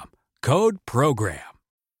Stamps.com. Code PROGRAM.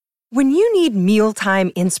 When you need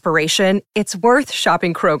mealtime inspiration, it's worth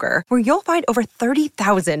shopping Kroger, where you'll find over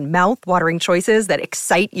 30,000 mouth-watering choices that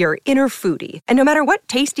excite your inner foodie. And no matter what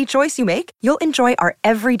tasty choice you make, you'll enjoy our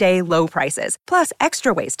everyday low prices, plus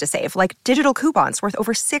extra ways to save, like digital coupons worth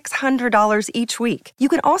over $600 each week. You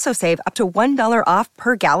can also save up to $1 off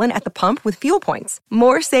per gallon at the pump with fuel points.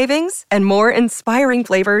 More savings and more inspiring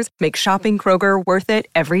flavors make shopping Kroger worth it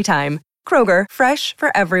every time. Kroger, fresh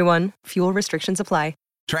for everyone. Fuel restrictions apply.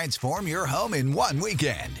 Transform your home in one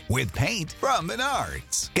weekend with paint from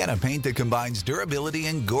Menards. Get a paint that combines durability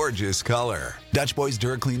and gorgeous color. Dutch Boys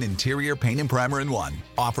DuraClean Interior Paint and Primer in One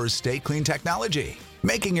offers Stay Clean technology,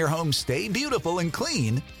 making your home stay beautiful and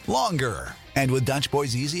clean longer. And with Dutch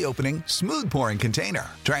Boy's easy opening, smooth pouring container,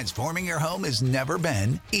 transforming your home has never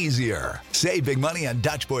been easier. Save big money on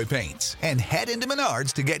Dutch Boy paints and head into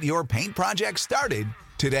Menards to get your paint project started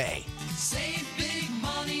today. Save big